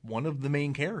like one of the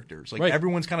main characters. Like, right.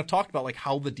 Everyone's kind of talked about like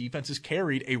how the defense has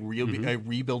carried a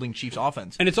rebuilding Chiefs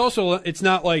offense. And it's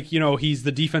not like, he's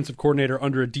the defensive coordinator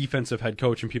under a defensive head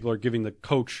coach and people are giving the head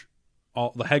coach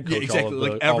exactly. all of the,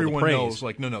 like everyone all the praise. knows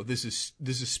like no, this is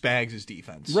Spags'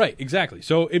 defense. Right, exactly.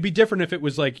 So it'd be different if it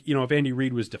was like, if Andy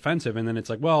Reid was defensive and then it's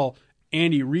like, well,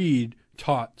 Andy Reid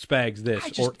taught Spags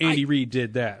this or Andy Reid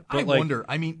did that. But I wonder.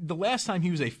 I mean, the last time he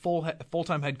was a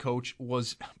full-time head coach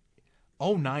was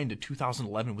 2009 to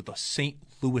 2011 with the St.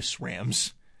 Louis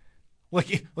Rams.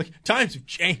 Like times have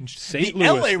changed. The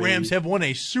LA Rams have won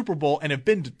a Super Bowl and have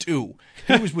been to 2.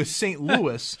 He was with St.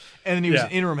 Louis, and then he was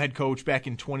an interim head coach back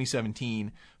in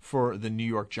 2017 for the New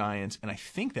York Giants. And I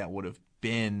think that would have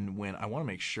been when, I want to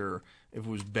make sure, if it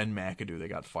was Ben McAdoo that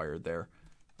got fired there.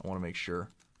 I want to make sure.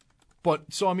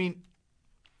 But, so, I mean,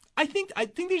 I think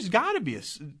there's got to be a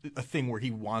thing where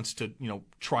he wants to,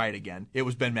 try it again. It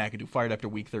was Ben McAdoo fired after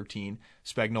Week 13.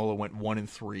 Spagnuolo went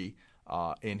 1-3.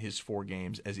 In his 4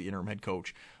 games as the interim head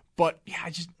coach. But, yeah,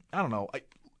 I don't know.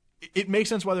 It makes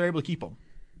sense why they're able to keep him.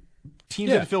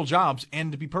 Teams have to fill jobs, and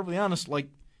to be perfectly honest,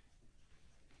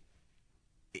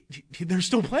 they're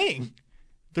still playing.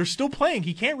 They're still playing.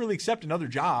 He can't really accept another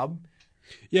job.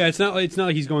 Yeah, it's not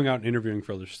like he's going out and interviewing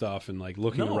for other stuff and like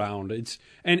looking around.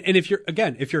 And if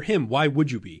you're him, why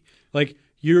would you be? Like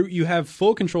you have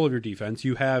full control of your defense.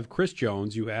 You have Chris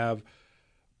Jones, you have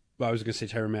I was going to say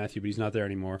Tyrann Mathieu, but he's not there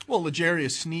anymore. Well,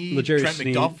 L'Jarius Sneed, Trent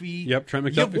McDuffie. Yep, Trent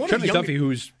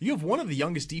McDuffie, you have one of the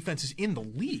youngest defenses in the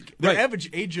league. Their average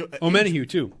age of Omenihu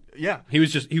too. Yeah, he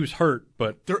was hurt,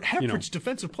 but their average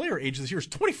defensive player age this year is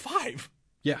 25.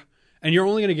 Yeah, and you're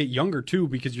only going to get younger too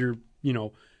because you're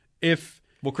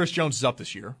Well, Chris Jones is up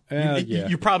this year. Yeah.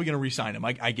 You're probably going to re-sign him.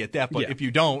 I get that, but if you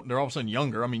don't, they're all of a sudden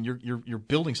younger. I mean, you're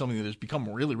building something that has become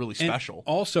really, really special. And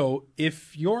also,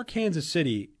 if you're Kansas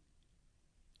City,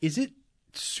 is it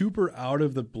super out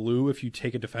of the blue if you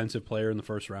take a defensive player in the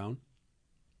first round?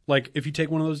 Like, if you take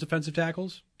one of those defensive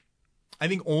tackles? I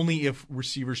think only if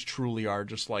receivers truly are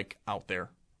just, like, out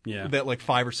there. Yeah. That, like,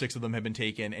 5 or 6 of them have been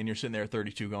taken, and you're sitting there at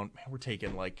 32 going, man, we're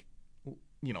taking, like,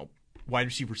 wide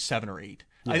receiver 7 or 8.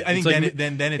 Yeah. I think like,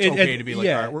 then it's okay to be like,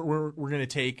 all right, we're going to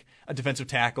take a defensive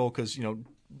tackle because,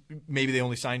 maybe they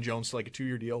only signed Jones to, like, a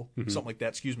 2-year deal, something like that.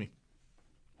 Excuse me.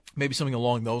 Maybe something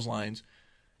along those lines.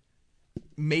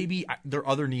 Maybe their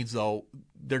other needs, though,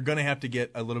 they're going to have to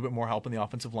get a little bit more help in the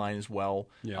offensive line as well.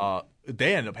 Yeah.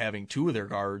 They end up having 2 of their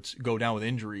guards go down with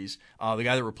injuries. The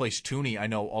guy that replaced Tooney, I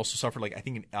know, also suffered, like, I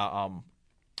think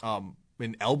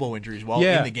an elbow injury as well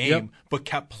in the game, but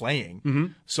kept playing. Mm-hmm.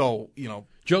 So, Did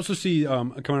you also see,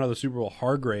 coming out of the Super Bowl,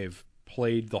 Hargrave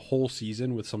played the whole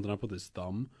season with something up with his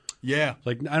thumb? Yeah.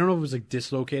 Like, I don't know if it was, like,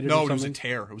 dislocated or something. No, it was a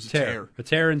tear. It was a tear. A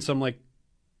tear and some, like,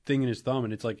 thing in his thumb,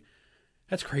 and it's like,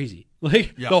 that's crazy.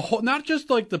 Like the whole, not just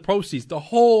like the postseason, the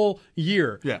whole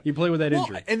year. Yeah, you play with that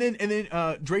injury. And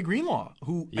then Dre Greenlaw,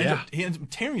 who ends up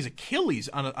tearing his Achilles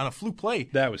on a fluke play.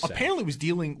 That was sad. Apparently was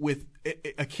dealing with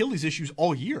Achilles issues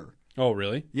all year. Oh,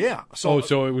 really? Yeah. So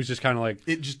it was just kind of like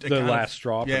the last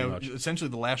straw. Yeah, much. Essentially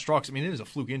the last straw. 'Cause, I mean, it is a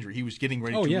fluke injury. He was getting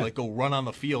ready to like go run on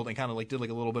the field and kind of like did like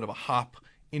a little bit of a hop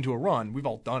into a run. We've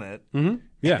all done it. Mm-hmm.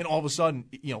 Yeah. And all of a sudden,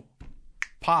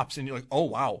 pops and you're like, oh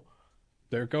wow.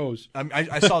 There it goes.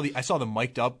 I saw the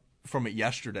mic'd up from it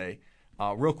yesterday,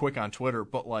 real quick on Twitter.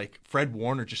 But like Fred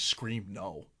Warner just screamed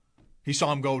no. He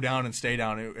saw him go down and stay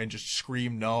down and just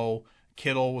scream no.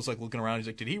 Kittle was like looking around. He's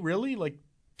like, did he really like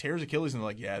tear his Achilles? And they're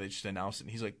like, yeah, they just announced it.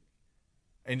 And he's like,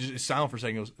 and just silent for a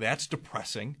second. He goes, that's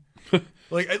depressing. and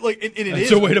it that's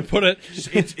is a way to put it.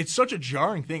 it's such a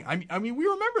jarring thing. I mean, we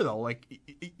remember though, like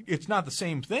it's not the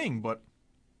same thing, but.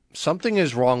 Something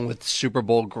is wrong with Super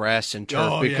Bowl grass and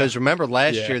turf because remember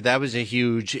last year that was a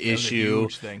huge issue,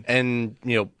 and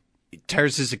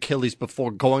tears his Achilles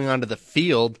before going onto the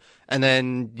field, and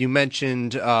then you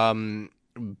mentioned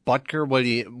Butker.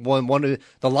 One of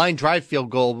the line drive field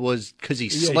goal was because he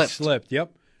slipped. He slipped.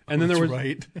 Yep. And then there was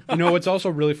right. What's also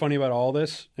really funny about all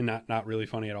this, and not really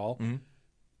funny at all. Mm-hmm.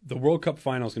 The World Cup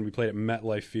final is going to be played at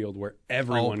MetLife Field where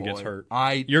everyone gets hurt.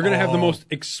 You're going to have the most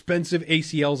expensive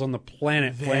ACLs on the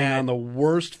planet playing on the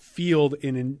worst field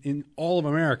in all of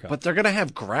America. But they're going to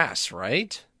have grass,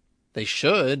 right? They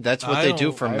should. That's what they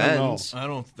do for men's. I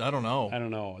don't know. I don't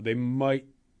know. They might.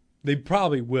 They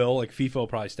probably will. Like FIFA will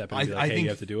probably step in and be like, hey, you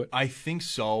have to do it. I think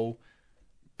so.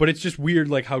 But it's just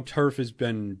weird like how turf has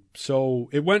been so...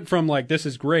 It went from like, this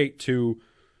is great to...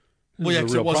 Well, yeah,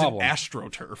 because it wasn't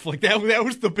AstroTurf. Like that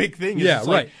was the big thing. Yeah, right.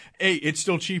 Like, hey, it's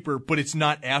still cheaper, but it's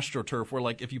not AstroTurf. Where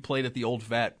like if you played at the old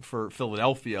Vet for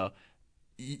Philadelphia,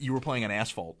 you were playing on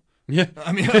asphalt. Yeah,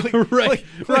 I mean, like,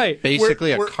 right.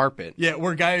 Basically a carpet. Yeah,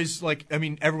 where guys like, I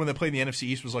mean, everyone that played in the NFC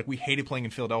East was like, we hated playing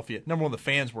in Philadelphia. Number one, the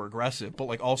fans were aggressive, but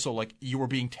like also like you were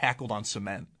being tackled on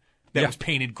cement that was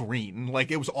painted green.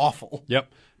 Like it was awful.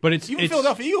 Yep. But it's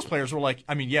Philadelphia Eagles players were like,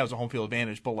 I mean, yeah, it was a home field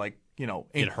advantage, but like, you know,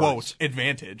 in quotes,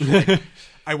 advantage. Like,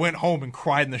 I went home and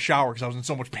cried in the shower because I was in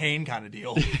so much pain, kind of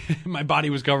deal. My body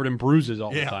was covered in bruises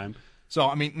all the time. So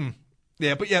I mean,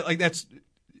 but yeah, like that's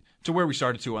to where we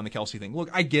started to on the Kelce thing. Look,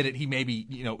 I get it. He may be,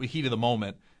 you know, heat of the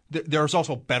moment. There's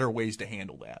also better ways to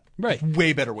handle that. Right.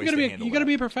 Way better ways to handle that. You got to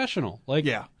be a professional. Like,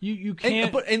 you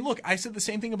can't. And look, I said the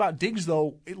same thing about Diggs,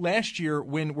 though, last year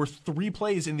when we're 3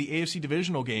 plays in the AFC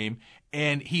divisional game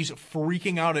and he's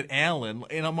freaking out at Allen.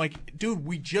 And I'm like, dude,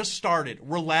 we just started.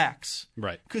 Relax.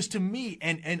 Right. Because to me,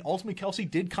 and ultimately Kelce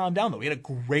did calm down, though. He had a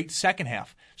great second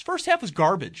half. His first half was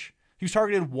garbage. He was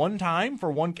targeted 1 time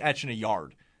for 1 catch and a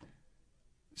yard.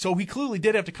 So he clearly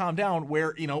did have to calm down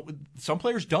where, you know, some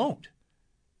players don't.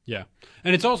 Yeah.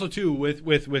 And it's also, too, with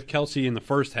Kelce in the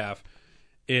first half,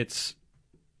 it's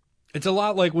a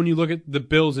lot like when you look at the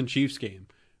Bills and Chiefs game.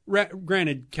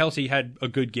 Granted, Kelce had a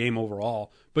good game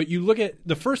overall, but you look at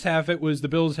the first half, it was the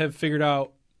Bills have figured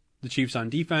out the Chiefs on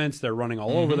defense. They're running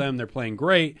all over them. They're playing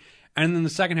great. And then the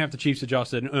second half, the Chiefs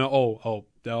adjusted.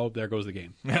 There goes the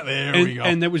game. There we go.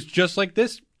 And it was just like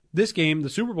this game, the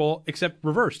Super Bowl, except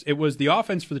reversed. It was the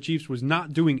offense for the Chiefs was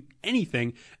not doing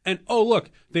anything. And,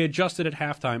 look, they adjusted at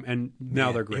halftime, and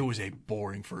now they're great. It was a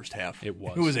boring first half. It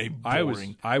was. It was a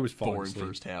boring, I was boring asleep.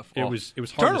 first half. It was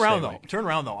hard to stay awake. Turn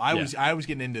around, though. I was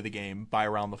getting into the game by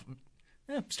around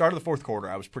the start of the fourth quarter.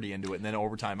 I was pretty into it. And then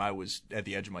overtime, I was at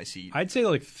the edge of my seat. I'd say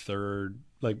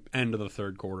end of the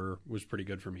third quarter was pretty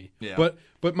good for me. Yeah.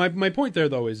 But my point there,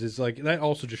 though, is like that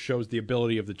also just shows the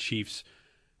ability of the Chiefs.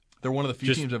 They're one of the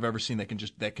few teams I've ever seen that can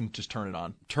just turn it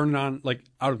on. Turn it on like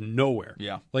out of nowhere.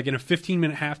 Yeah. Like in a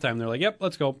 15-minute halftime, they're like, "Yep,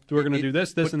 let's go. We're going to do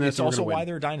this, and this." It's and also why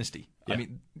they're a dynasty. Yeah. I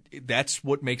mean, that's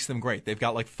what makes them great. They've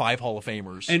got like 5 Hall of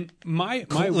Famers, and my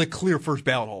clear first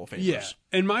ballot Hall of Famers. Yeah.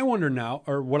 And what I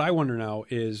wonder now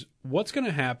is what's going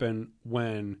to happen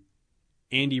when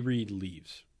Andy Reid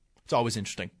leaves. It's always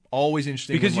interesting. Always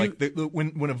interesting because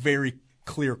when a very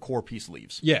clear core piece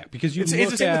leaves. Yeah, because it's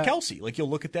the same with Kelce. Like you'll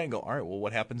look at that and go, all right, well,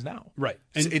 what happens now? Right,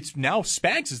 and it's now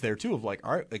Spags is there too. Of like,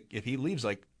 all right, like if he leaves,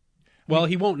 like, well,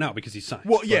 he won't now because he's signed.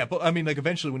 Well, but I mean, like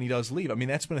eventually when he does leave, I mean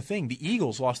that's been a thing. The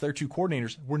Eagles lost their 2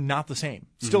 coordinators. We're not the same.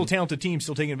 Still a talented team,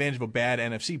 still taking advantage of a bad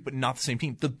NFC, but not the same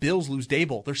team. The Bills lose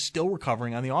Dable. They're still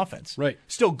recovering on the offense. Right,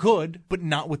 still good, but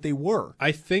not what they were.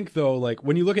 I think though, like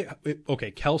when you look at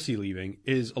Kelce leaving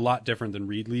is a lot different than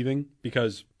Reid leaving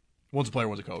because. One's a player,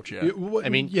 one's a coach. Yeah, I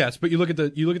mean, yes, but you look at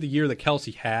the year that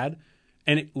Kelce had,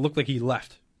 and it looked like he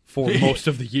left for most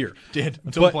of the year. Did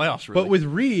until the playoffs. Really. But with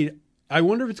Reid, I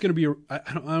wonder if it's going to be. I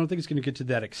don't think it's going to get to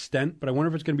that extent, but I wonder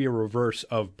if it's going to be a reverse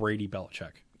of Brady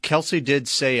Belichick. Kelce did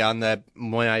say on that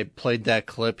when I played that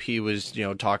clip, he was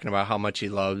talking about how much he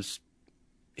loves.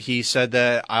 He said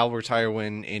that I'll retire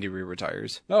when Andy Reid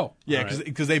retires. Oh, yeah,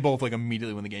 because they both like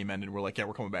immediately when the game ended were like, yeah,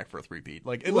 we're coming back for a 3-peat.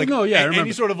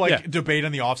 Any sort of debate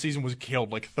on the offseason was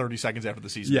killed like 30 seconds after the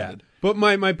season ended. But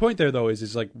my point there though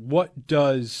is like what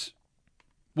does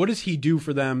he do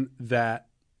for them that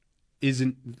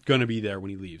isn't going to be there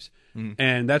when he leaves?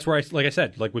 And that's where like I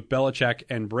said, like with Belichick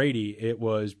and Brady, it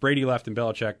was Brady left and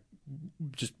Belichick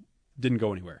just didn't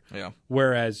go anywhere. Yeah.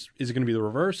 Whereas, is it going to be the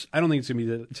reverse? I don't think it's going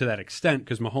to be to that extent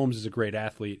because Mahomes is a great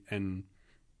athlete and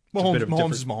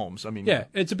Mahomes is Mahomes. I mean, yeah,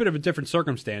 it's a bit of a different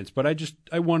circumstance, but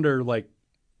I wonder like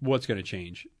what's going to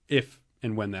change if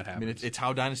and when that happens. I mean, it's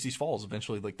how dynasties falls.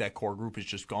 Eventually, like that core group is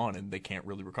just gone and they can't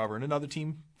really recover, and another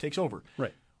team takes over.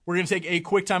 Right. We're going to take a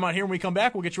quick time out here. When we come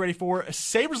back, we'll get you ready for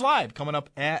Sabres Live coming up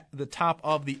at the top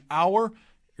of the hour.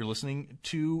 You're listening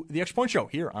to the Extra Point Show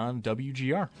here on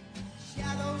WGR.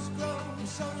 Shadows grow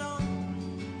so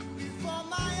long before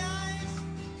my eyes.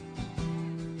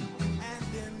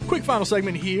 Quick final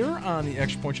segment here on the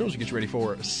Extra Point Show as we get you ready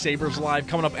for Sabres Live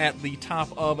coming up at the top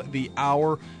of the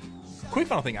hour. Quick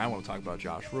final thing I want to talk about,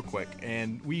 Josh, real quick.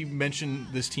 And we mentioned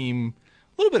this team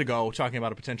a little bit ago talking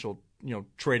about a potential,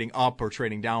 trading up or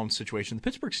trading down situation. The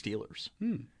Pittsburgh Steelers.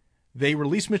 They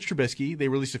released Mitch Trubisky. They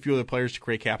released a few other players to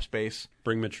create cap space.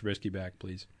 Bring Mitch Trubisky back,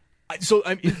 please. So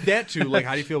that too, like,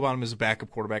 how do you feel about him as a backup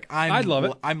quarterback? I'd love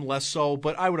it. I'm less so,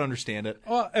 but I would understand it.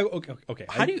 Okay.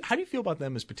 How do you feel about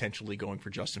them as potentially going for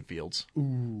Justin Fields?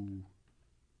 Ooh,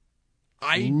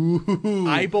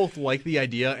 I both like the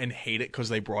idea and hate it because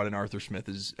they brought in Arthur Smith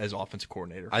as offensive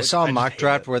coordinator. I saw a mock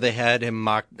draft where they had him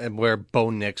where Bo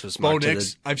Nix was mocked. Bo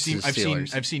Nix. To the I've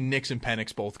Steelers. seen Nix and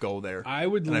Penix both go there. I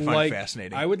find it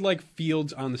fascinating. I would like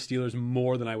Fields on the Steelers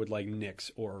more than I would like Nix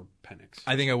or Penix.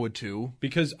 I think I would too,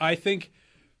 because I think.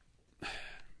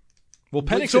 Well,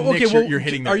 Penix and Nix, you're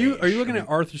hitting. Are you looking at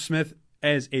Arthur Smith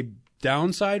as a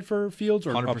downside for Fields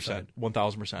or 100%,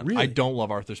 1,000%? Really? I don't love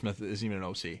Arthur Smith as even an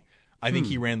OC. I think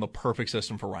he ran the perfect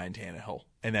system for Ryan Tannehill,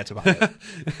 and that's about it.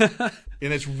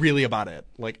 And it's really about it.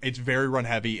 Like, it's very run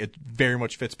heavy. It very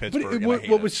much fits Pittsburgh. But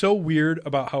what was so weird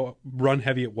about how run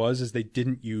heavy it was is they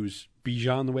didn't use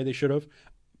Bijan the way they should have.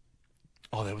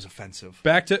 Oh, that was offensive.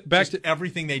 Back to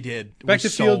everything they did. Back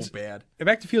was to Fields. So bad.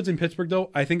 Back to Fields in Pittsburgh, though.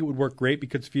 I think it would work great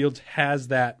because Fields has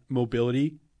that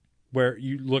mobility where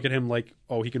you look at him like,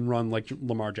 oh, he can run like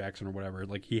Lamar Jackson or whatever.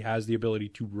 Like, he has the ability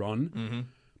to run. Mm-hmm.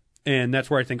 And that's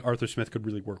where I think Arthur Smith could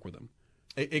really work with him.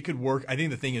 It could work. I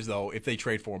think the thing is, though, if they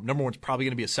trade for him, number one, it's probably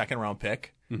going to be a second-round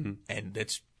pick, and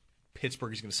that's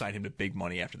Pittsburgh is going to sign him to big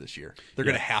money after this year. They're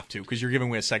going to have to because you're giving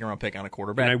away a second-round pick on a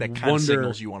quarterback. That kind of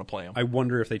signals you want to play him. I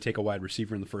wonder if they take a wide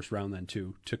receiver in the first round then,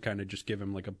 too, to kind of just give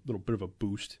him like a little bit of a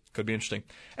boost. Could be interesting.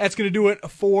 That's going to do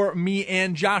it for me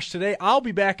and Josh today. I'll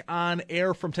be back on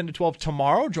air from 10 to 12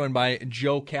 tomorrow, joined by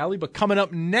Joe Cali. But coming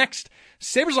up next,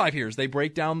 Sabres Live here as they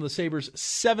break down the Sabres'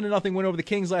 7-0 win over the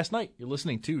Kings last night. You're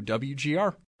listening to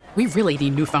WGR. We really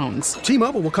need new phones.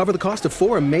 T-Mobile will cover the cost of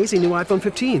 4 amazing new iPhone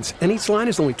 15s, and each line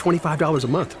is only $25 a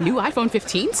month. New iPhone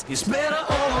 15s? It's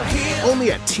better over here.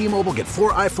 Only at T-Mobile, get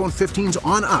 4 iPhone 15s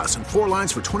on us and 4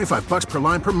 lines for $25 per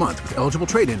line per month with eligible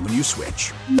trade-in when you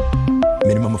switch.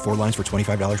 Minimum of 4 lines for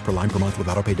 $25 per line per month with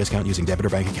autopay discount using debit or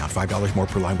bank account. $5 more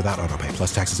per line without autopay,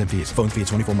 plus taxes and fees. Phone fee at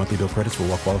 24 monthly bill credits for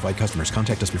well-qualified customers.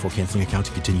 Contact us before canceling account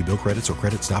to continue bill credits or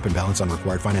credit stop and balance on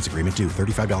required finance agreement due.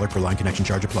 $35 per line connection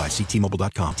charge applies. See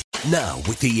T-Mobile.com. Now,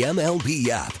 with the MLB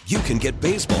app, you can get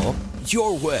baseball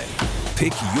your way.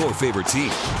 Pick your favorite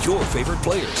team, your favorite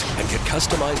players, and get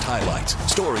customized highlights,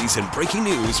 stories, and breaking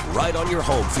news right on your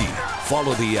home feed.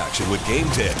 Follow the action with Game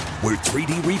Tip, where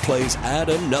 3D replays add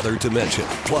another dimension.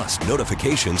 Plus,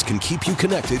 notifications can keep you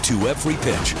connected to every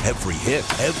pitch, every hit,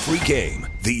 every game.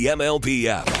 The MLB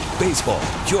app. Baseball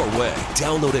your way.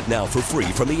 Download it now for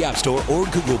free from the App Store or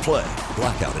Google Play.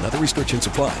 Blackout and other restrictions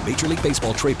apply. Major League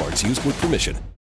Baseball trademarks used with permission.